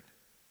buried.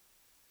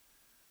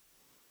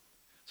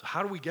 So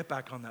how do we get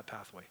back on that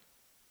pathway?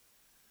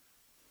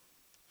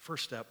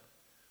 First step,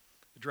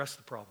 address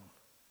the problem.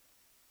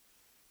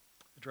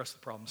 Address the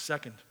problem.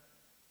 Second,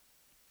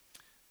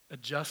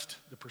 adjust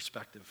the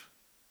perspective.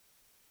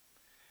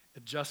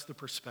 Adjust the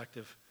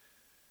perspective.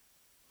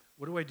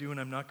 What do I do when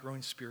I'm not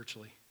growing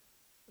spiritually?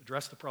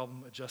 Address the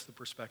problem, adjust the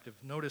perspective.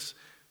 Notice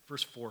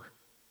verse 4. It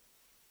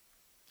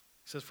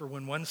says, "For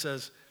when one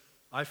says,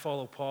 'I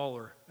follow Paul,'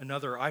 or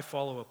another, 'I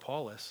follow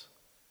Apollos,'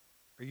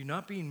 are you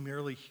not being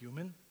merely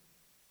human?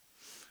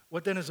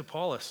 What then is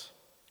Apollos?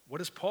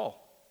 What is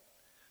Paul?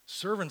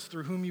 Servants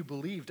through whom you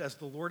believed, as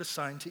the Lord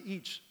assigned to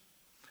each.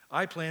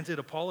 I planted,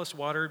 Apollos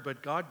watered,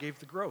 but God gave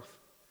the growth.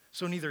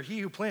 So neither he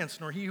who plants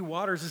nor he who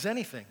waters is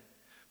anything,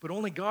 but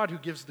only God who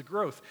gives the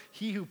growth.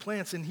 He who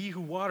plants and he who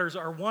waters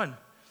are one,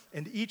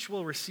 and each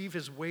will receive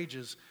his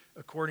wages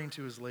according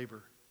to his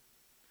labor."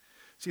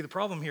 See, the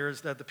problem here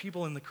is that the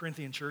people in the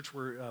Corinthian church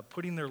were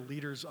putting their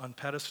leaders on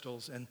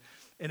pedestals, and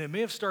it may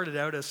have started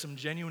out as some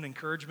genuine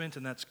encouragement,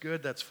 and that's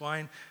good, that's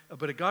fine,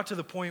 but it got to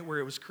the point where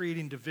it was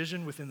creating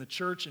division within the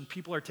church, and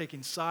people are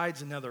taking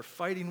sides, and now they're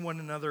fighting one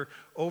another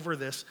over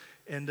this,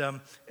 and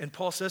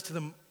Paul says to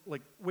them,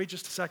 like, wait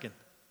just a second.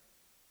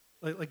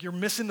 Like you're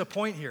missing the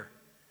point here,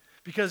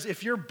 because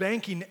if you're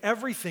banking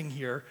everything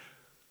here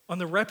on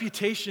the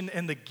reputation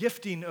and the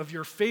gifting of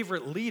your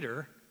favorite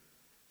leader,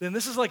 then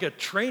this is like a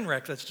train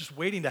wreck that's just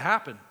waiting to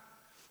happen.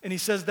 And he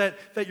says that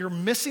you're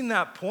missing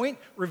that point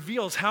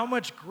reveals how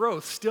much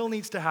growth still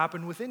needs to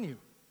happen within you.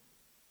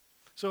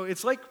 So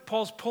it's like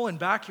Paul's pulling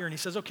back here and he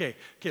says, okay,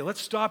 let's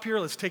stop here.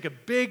 Let's take a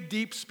big,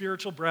 deep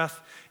spiritual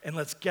breath and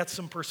let's get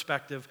some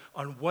perspective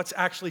on what's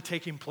actually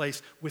taking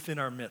place within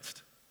our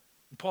midst.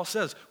 And Paul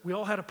says, we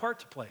all had a part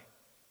to play.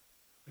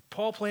 Like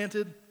Paul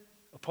planted,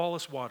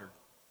 Apollos watered.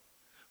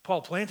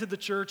 Paul planted the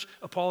church.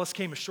 Apollos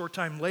came a short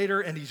time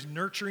later, and he's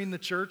nurturing the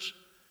church.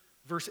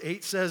 Verse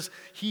 8 says,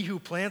 he who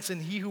plants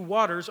and he who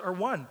waters are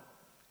one.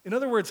 In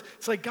other words,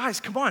 it's like, guys,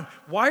 come on.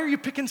 Why are you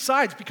picking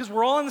sides? Because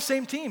we're all on the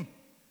same team.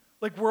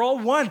 Like, we're all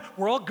one.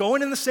 We're all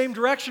going in the same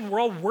direction. We're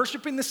all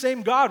worshiping the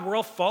same God. We're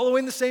all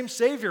following the same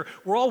Savior.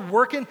 We're all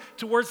working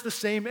towards the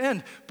same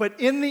end. But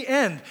in the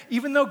end,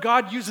 even though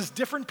God uses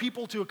different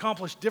people to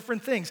accomplish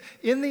different things,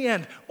 in the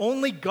end,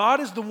 only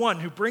God is the one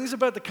who brings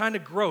about the kind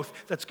of growth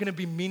that's going to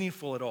be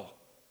meaningful at all.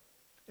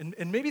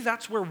 And maybe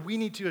that's where we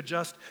need to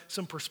adjust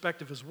some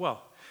perspective as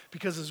well.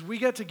 Because as we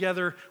get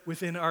together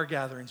within our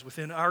gatherings,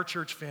 within our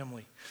church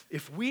family,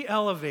 if we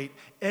elevate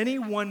any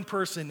one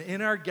person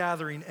in our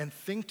gathering and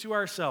think to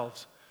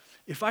ourselves,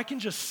 if I can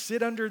just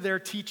sit under their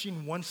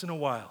teaching once in a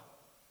while,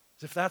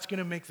 as if that's going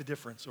to make the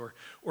difference, or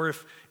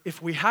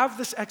if we have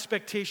this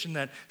expectation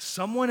that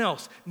someone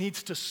else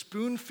needs to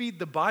spoon feed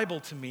the Bible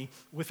to me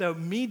without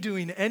me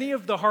doing any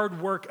of the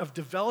hard work of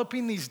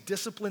developing these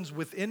disciplines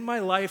within my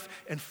life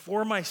and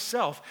for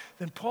myself,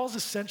 then Paul's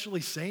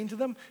essentially saying to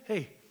them,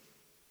 hey,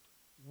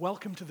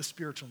 welcome to the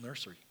spiritual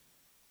nursery.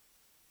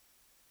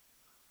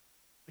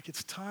 Like,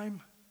 it's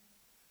time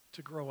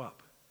to grow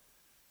up.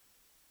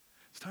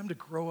 It's time to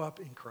grow up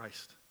in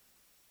Christ.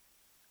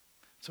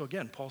 So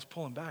again, Paul's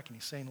pulling back and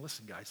he's saying,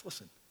 listen, guys,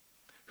 listen.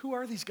 Who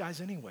are these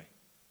guys anyway?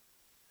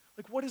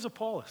 Like, what is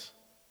Apollos?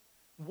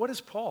 What is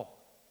Paul?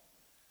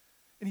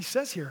 And he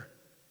says here,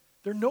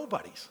 they're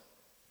nobodies.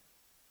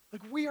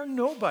 Like, we are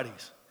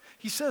nobodies.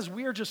 He says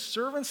we are just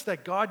servants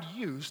that God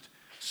used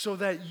so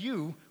that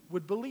you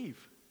would believe.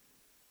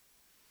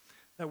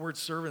 That word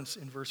servants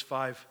in verse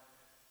 5,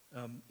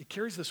 it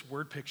carries this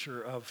word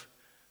picture of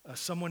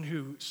someone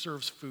who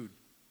serves food.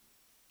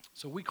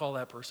 So we call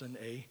that person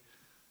a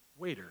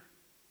waiter,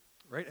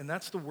 right? And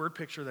that's the word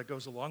picture that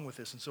goes along with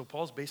this. And so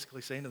Paul's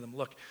basically saying to them,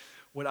 look,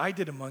 what I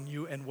did among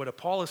you and what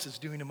Apollos is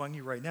doing among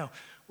you right now,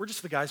 we're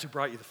just the guys who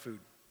brought you the food.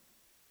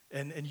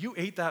 And you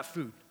ate that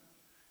food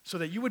so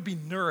that you would be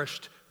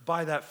nourished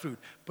by that food.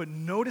 But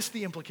notice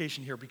the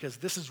implication here, because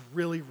this is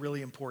really,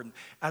 really important.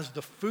 As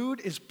the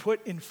food is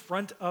put in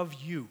front of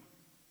you,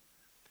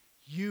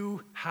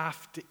 you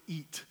have to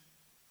eat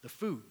the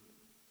food.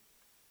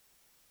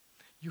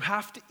 You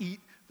have to eat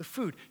the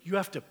food. You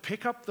have to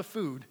pick up the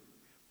food,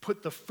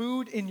 put the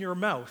food in your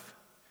mouth,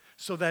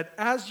 so that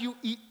as you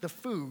eat the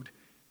food,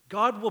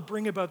 God will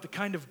bring about the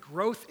kind of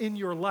growth in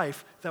your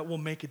life that will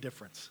make a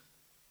difference.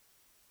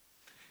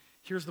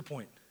 Here's the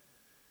point.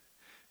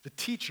 The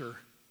teacher,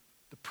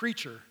 the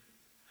preacher,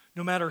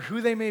 no matter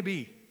who they may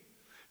be,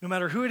 no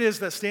matter who it is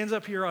that stands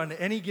up here on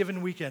any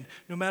given weekend,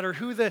 no matter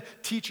who the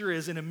teacher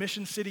is in a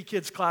Mission City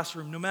Kids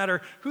classroom, no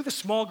matter who the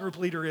small group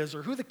leader is,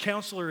 or who the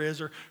counselor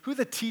is, or who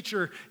the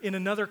teacher in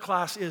another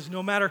class is,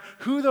 no matter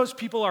who those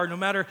people are, no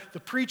matter the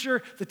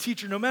preacher, the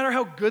teacher, no matter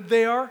how good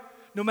they are,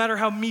 no matter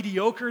how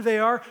mediocre they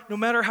are, no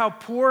matter how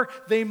poor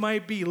they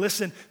might be,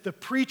 listen, the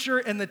preacher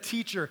and the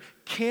teacher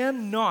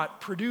cannot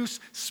produce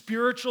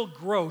spiritual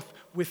growth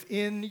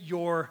within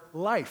your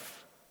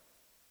life.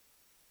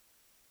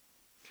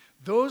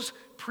 Those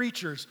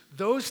preachers,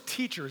 those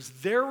teachers,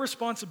 their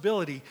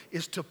responsibility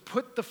is to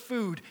put the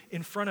food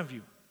in front of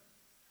you.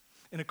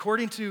 And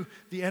according to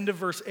the end of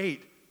verse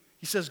 8,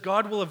 he says,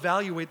 God will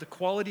evaluate the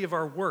quality of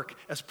our work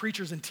as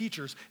preachers and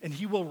teachers, and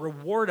he will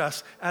reward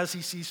us as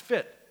he sees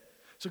fit.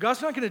 So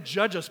God's not going to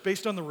judge us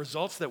based on the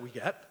results that we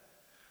get.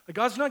 Like,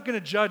 God's not going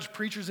to judge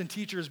preachers and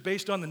teachers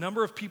based on the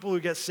number of people who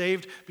get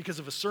saved because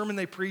of a sermon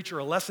they preach or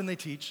a lesson they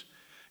teach.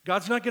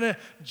 God's not going to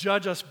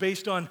judge us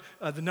based on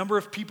the number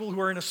of people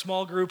who are in a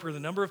small group, or the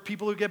number of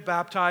people who get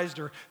baptized,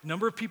 or the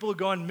number of people who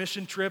go on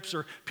mission trips,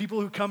 or people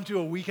who come to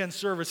a weekend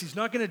service. He's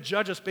not going to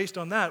judge us based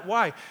on that.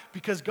 Why?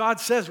 Because God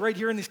says right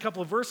here in these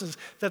couple of verses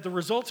that the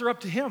results are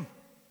up to him.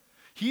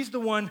 He's the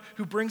one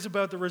who brings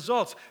about the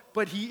results,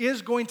 but he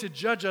is going to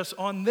judge us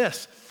on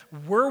this.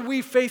 Were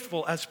we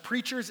faithful as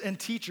preachers and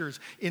teachers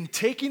in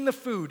taking the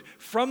food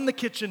from the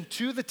kitchen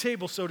to the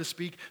table, so to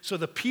speak, so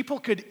the people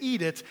could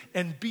eat it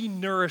and be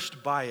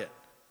nourished by it?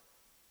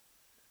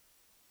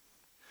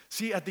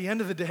 See, at the end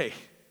of the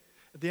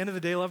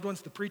day, loved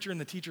ones, the preacher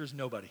and the teacher is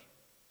nobody.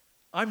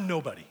 I'm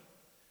nobody.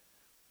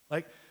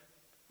 Like,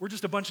 we're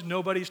just a bunch of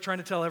nobodies trying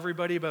to tell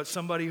everybody about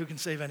somebody who can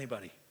save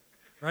anybody,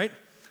 right?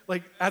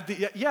 Like, at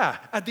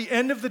the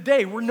end of the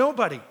day, we're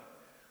nobody.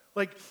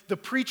 Like, the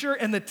preacher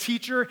and the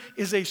teacher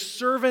is a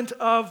servant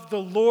of the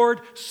Lord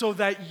so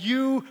that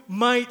you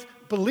might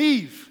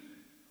believe.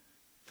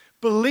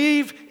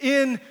 Believe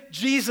in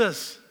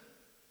Jesus.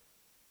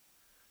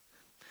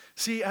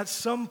 See, at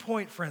some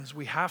point, friends,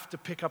 we have to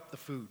pick up the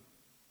food.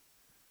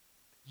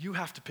 You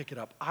have to pick it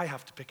up. I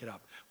have to pick it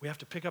up. We have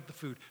to pick up the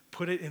food,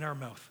 put it in our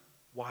mouth.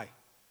 Why?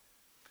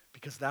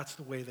 Because that's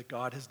the way that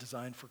God has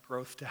designed for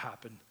growth to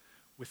happen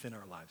within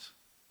our lives.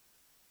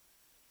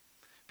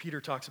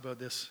 Peter talks about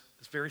this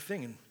very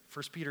thing in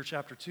 1 Peter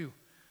chapter 2.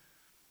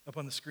 Up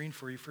on the screen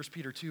for you, 1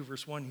 Peter 2,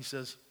 verse 1, he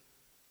says,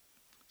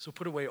 "So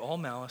put away all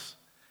malice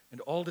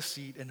and all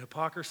deceit and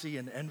hypocrisy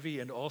and envy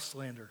and all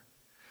slander.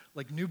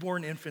 Like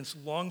newborn infants,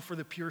 long for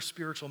the pure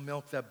spiritual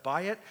milk, that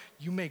by it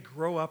you may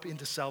grow up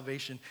into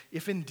salvation,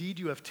 if indeed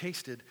you have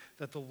tasted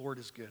that the Lord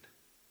is good.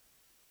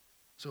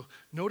 So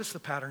notice the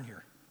pattern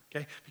here,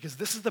 okay? Because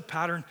this is the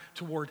pattern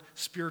toward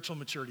spiritual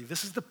maturity.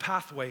 This is the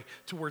pathway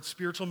toward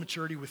spiritual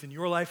maturity within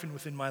your life and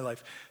within my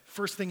life.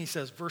 First thing he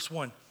says, verse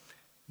 1,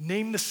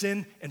 name the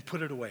sin and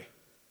put it away.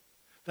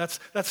 That's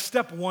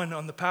step one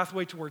on the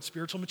pathway towards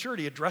spiritual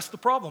maturity. Address the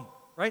problem,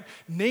 right?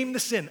 Name the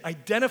sin.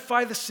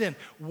 Identify the sin.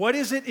 What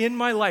is it in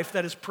my life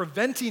that is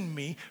preventing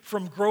me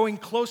from growing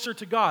closer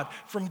to God,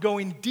 from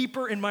going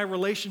deeper in my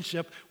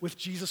relationship with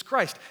Jesus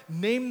Christ?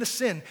 Name the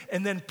sin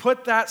and then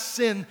put that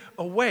sin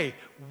away.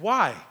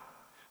 Why?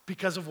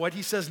 Because of what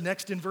he says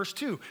next in verse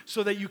 2,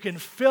 so that you can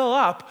fill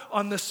up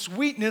on the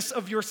sweetness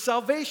of your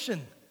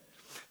salvation.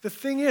 The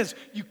thing is,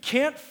 you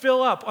can't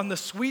fill up on the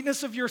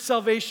sweetness of your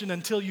salvation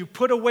until you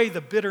put away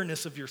the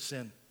bitterness of your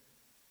sin.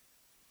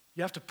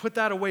 You have to put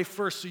that away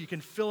first so you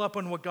can fill up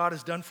on what God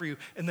has done for you.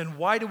 And then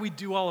why do we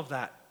do all of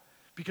that?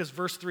 Because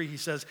verse 3, he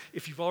says,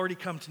 if you've already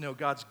come to know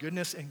God's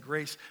goodness and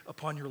grace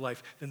upon your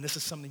life, then this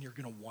is something you're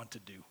going to want to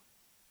do.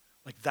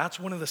 Like that's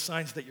one of the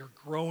signs that you're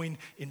growing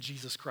in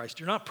Jesus Christ.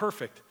 You're not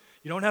perfect.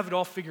 You don't have it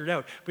all figured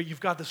out, but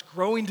you've got this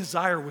growing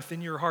desire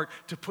within your heart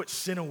to put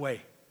sin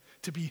away.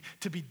 To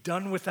be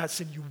done with that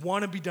sin. You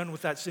want to be done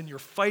with that sin. You're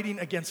fighting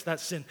against that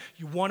sin.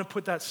 You want to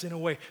put that sin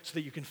away so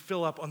that you can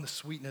fill up on the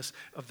sweetness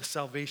of the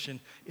salvation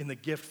in the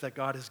gift that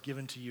God has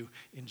given to you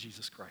in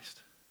Jesus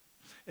Christ.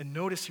 And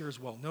notice here as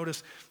well,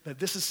 notice that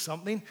this is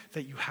something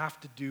that you have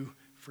to do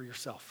for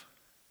yourself.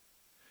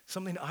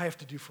 Something I have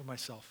to do for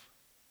myself.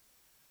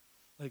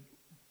 Like,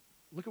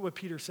 look at what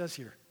Peter says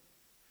here.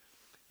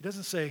 He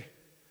doesn't say,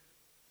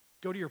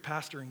 go to your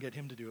pastor and get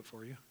him to do it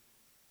for you.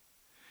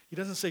 He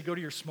doesn't say go to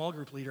your small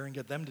group leader and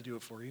get them to do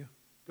it for you.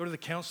 Go to the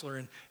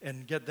counselor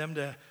and get them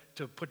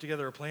to put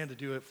together a plan to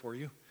do it for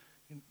you.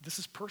 And this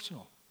is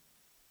personal,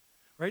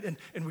 right?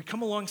 And we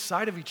come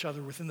alongside of each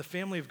other within the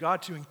family of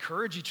God to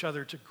encourage each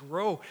other to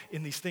grow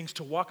in these things,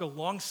 to walk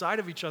alongside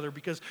of each other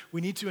because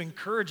we need to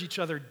encourage each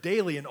other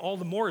daily and all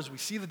the more as we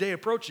see the day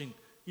approaching,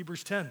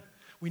 Hebrews 10.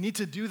 We need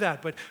to do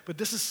that, but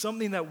this is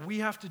something that we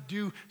have to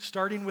do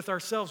starting with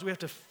ourselves. We have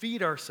to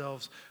feed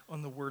ourselves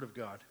on the Word of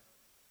God.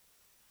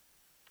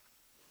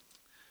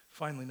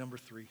 Finally, number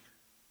 3.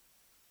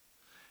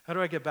 How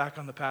do I get back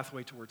on the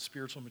pathway towards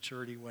spiritual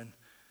maturity when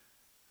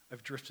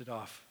I've drifted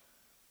off?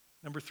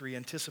 Number 3,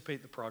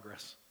 anticipate the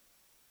progress.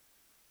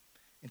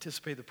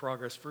 Anticipate the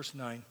progress. Verse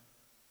 9,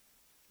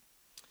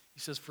 he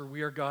says, for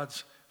we are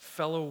God's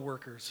fellow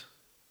workers.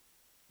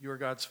 You are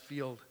God's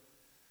field,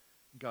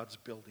 God's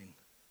building.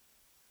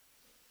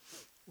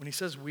 When he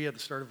says we at the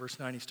start of verse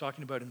 9, he's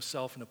talking about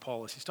himself and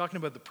Apollos. He's talking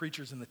about the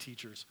preachers and the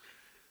teachers.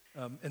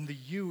 And the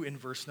you in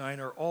verse 9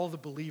 are all the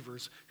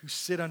believers who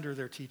sit under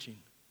their teaching.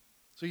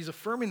 So he's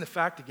affirming the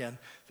fact again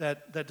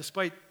that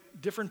despite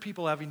different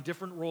people having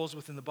different roles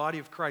within the body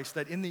of Christ,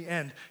 that in the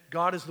end,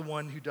 God is the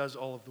one who does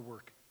all of the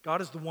work.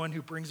 God is the one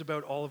who brings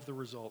about all of the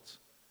results.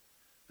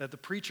 That the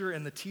preacher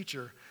and the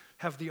teacher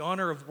have the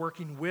honor of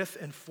working with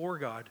and for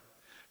God,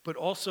 but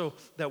also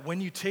that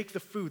when you take the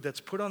food that's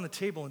put on the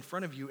table in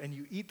front of you and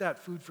you eat that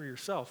food for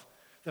yourself,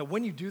 that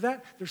when you do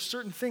that, there's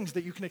certain things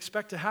that you can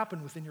expect to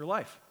happen within your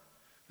life.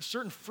 A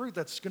certain fruit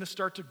that's going to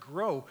start to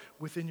grow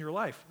within your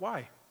life.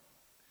 Why?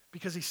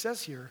 Because he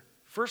says here,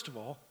 first of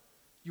all,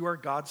 you are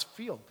God's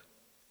field.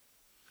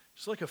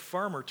 Just like a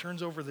farmer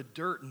turns over the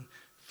dirt and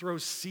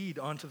throws seed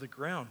onto the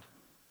ground.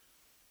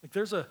 Like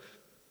there's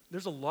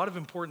a lot of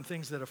important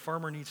things that a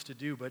farmer needs to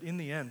do, but in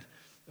the end,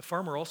 a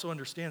farmer also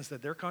understands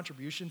that their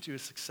contribution to a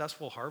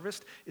successful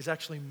harvest is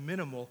actually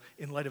minimal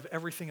in light of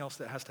everything else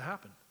that has to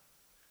happen.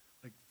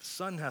 Like the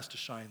sun has to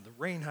shine, the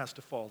rain has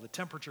to fall, the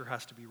temperature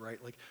has to be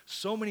right. Like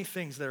so many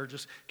things that are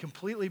just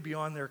completely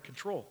beyond their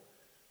control.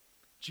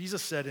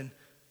 Jesus said in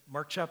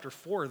Mark chapter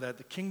 4 that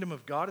the kingdom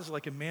of God is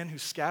like a man who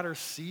scatters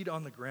seed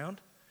on the ground.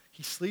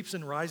 He sleeps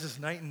and rises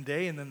night and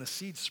day, and then the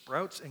seed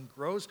sprouts and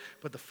grows,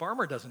 but the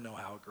farmer doesn't know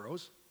how it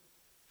grows.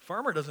 The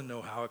farmer doesn't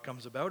know how it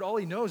comes about. All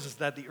he knows is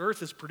that the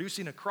earth is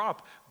producing a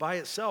crop by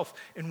itself,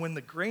 and when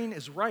the grain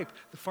is ripe,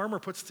 the farmer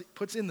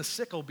puts in the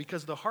sickle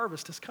because the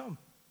harvest has come.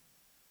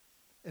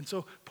 And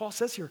so Paul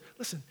says here,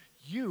 listen,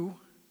 you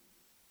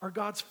are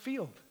God's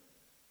field.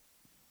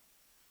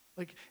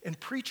 And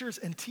preachers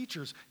and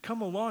teachers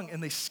come along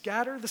and they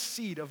scatter the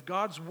seed of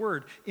God's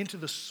word into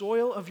the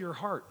soil of your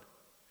heart.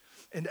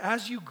 And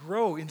as you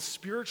grow in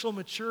spiritual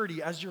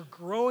maturity, as you're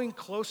growing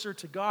closer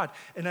to God,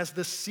 and as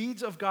the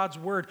seeds of God's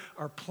word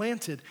are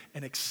planted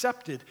and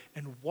accepted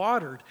and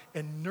watered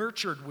and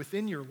nurtured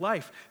within your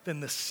life, then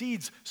the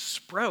seeds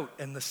sprout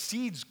and the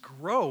seeds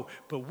grow,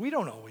 but we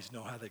don't always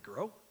know how they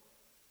grow.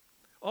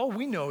 All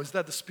we know is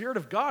that the Spirit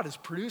of God is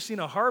producing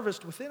a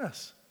harvest within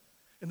us.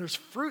 And there's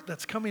fruit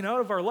that's coming out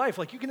of our life.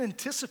 Like you can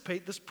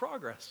anticipate this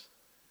progress.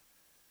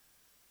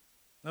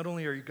 Not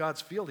only are you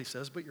God's field, he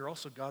says, but you're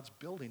also God's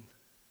building.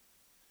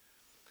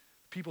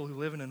 People who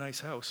live in a nice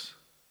house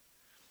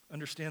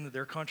understand that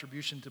their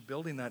contribution to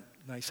building that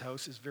nice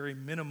house is very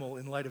minimal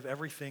in light of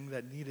everything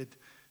that needed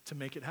to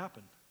make it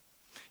happen.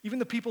 Even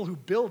the people who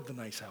build the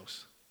nice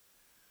house,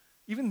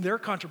 even their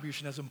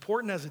contribution, as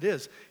important as it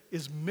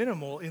is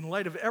minimal in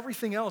light of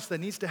everything else that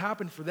needs to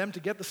happen for them to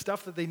get the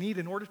stuff that they need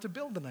in order to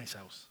build the nice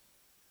house.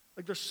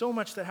 Like there's so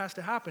much that has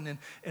to happen.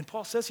 And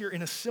Paul says here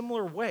in a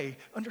similar way,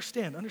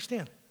 understand,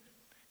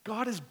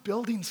 God is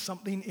building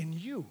something in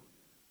you.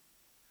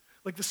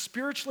 Like the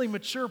spiritually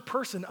mature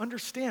person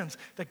understands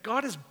that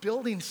God is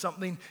building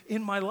something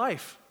in my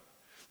life.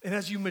 And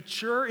as you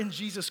mature in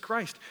Jesus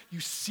Christ, you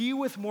see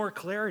with more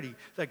clarity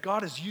that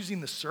God is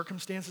using the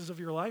circumstances of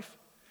your life.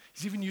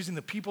 He's even using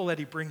the people that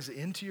he brings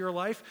into your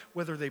life,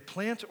 whether they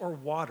plant or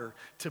water,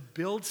 to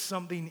build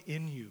something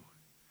in you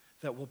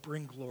that will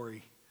bring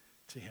glory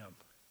to him.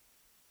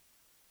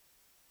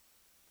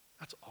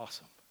 That's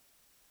awesome.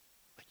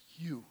 Like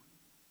you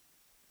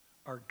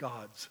are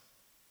God's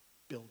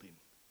building.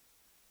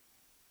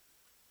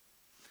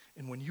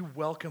 And when you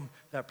welcome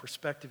that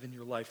perspective in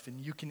your life, then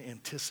you can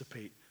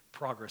anticipate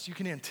progress. You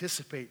can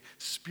anticipate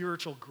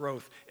spiritual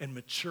growth and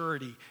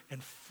maturity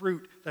and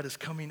fruit that is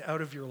coming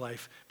out of your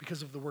life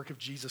because of the work of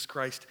Jesus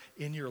Christ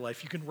in your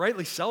life. You can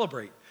rightly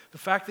celebrate the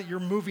fact that you're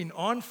moving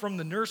on from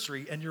the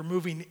nursery and you're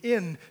moving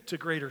into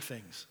greater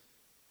things.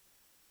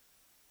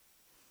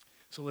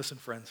 So listen,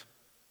 friends,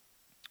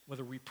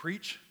 whether we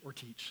preach or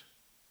teach,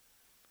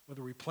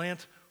 whether we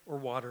plant or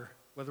water,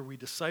 whether we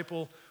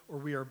disciple or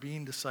we are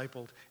being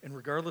discipled, and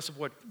regardless of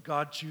what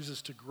God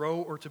chooses to grow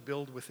or to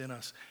build within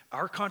us,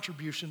 our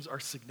contributions are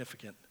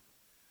significant.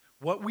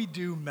 What we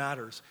do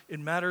matters. It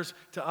matters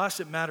to us,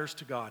 it matters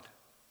to God.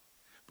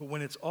 But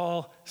when it's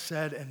all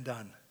said and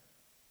done,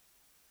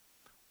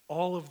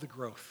 all of the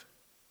growth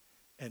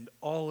and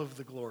all of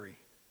the glory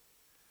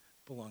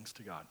belongs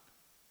to God.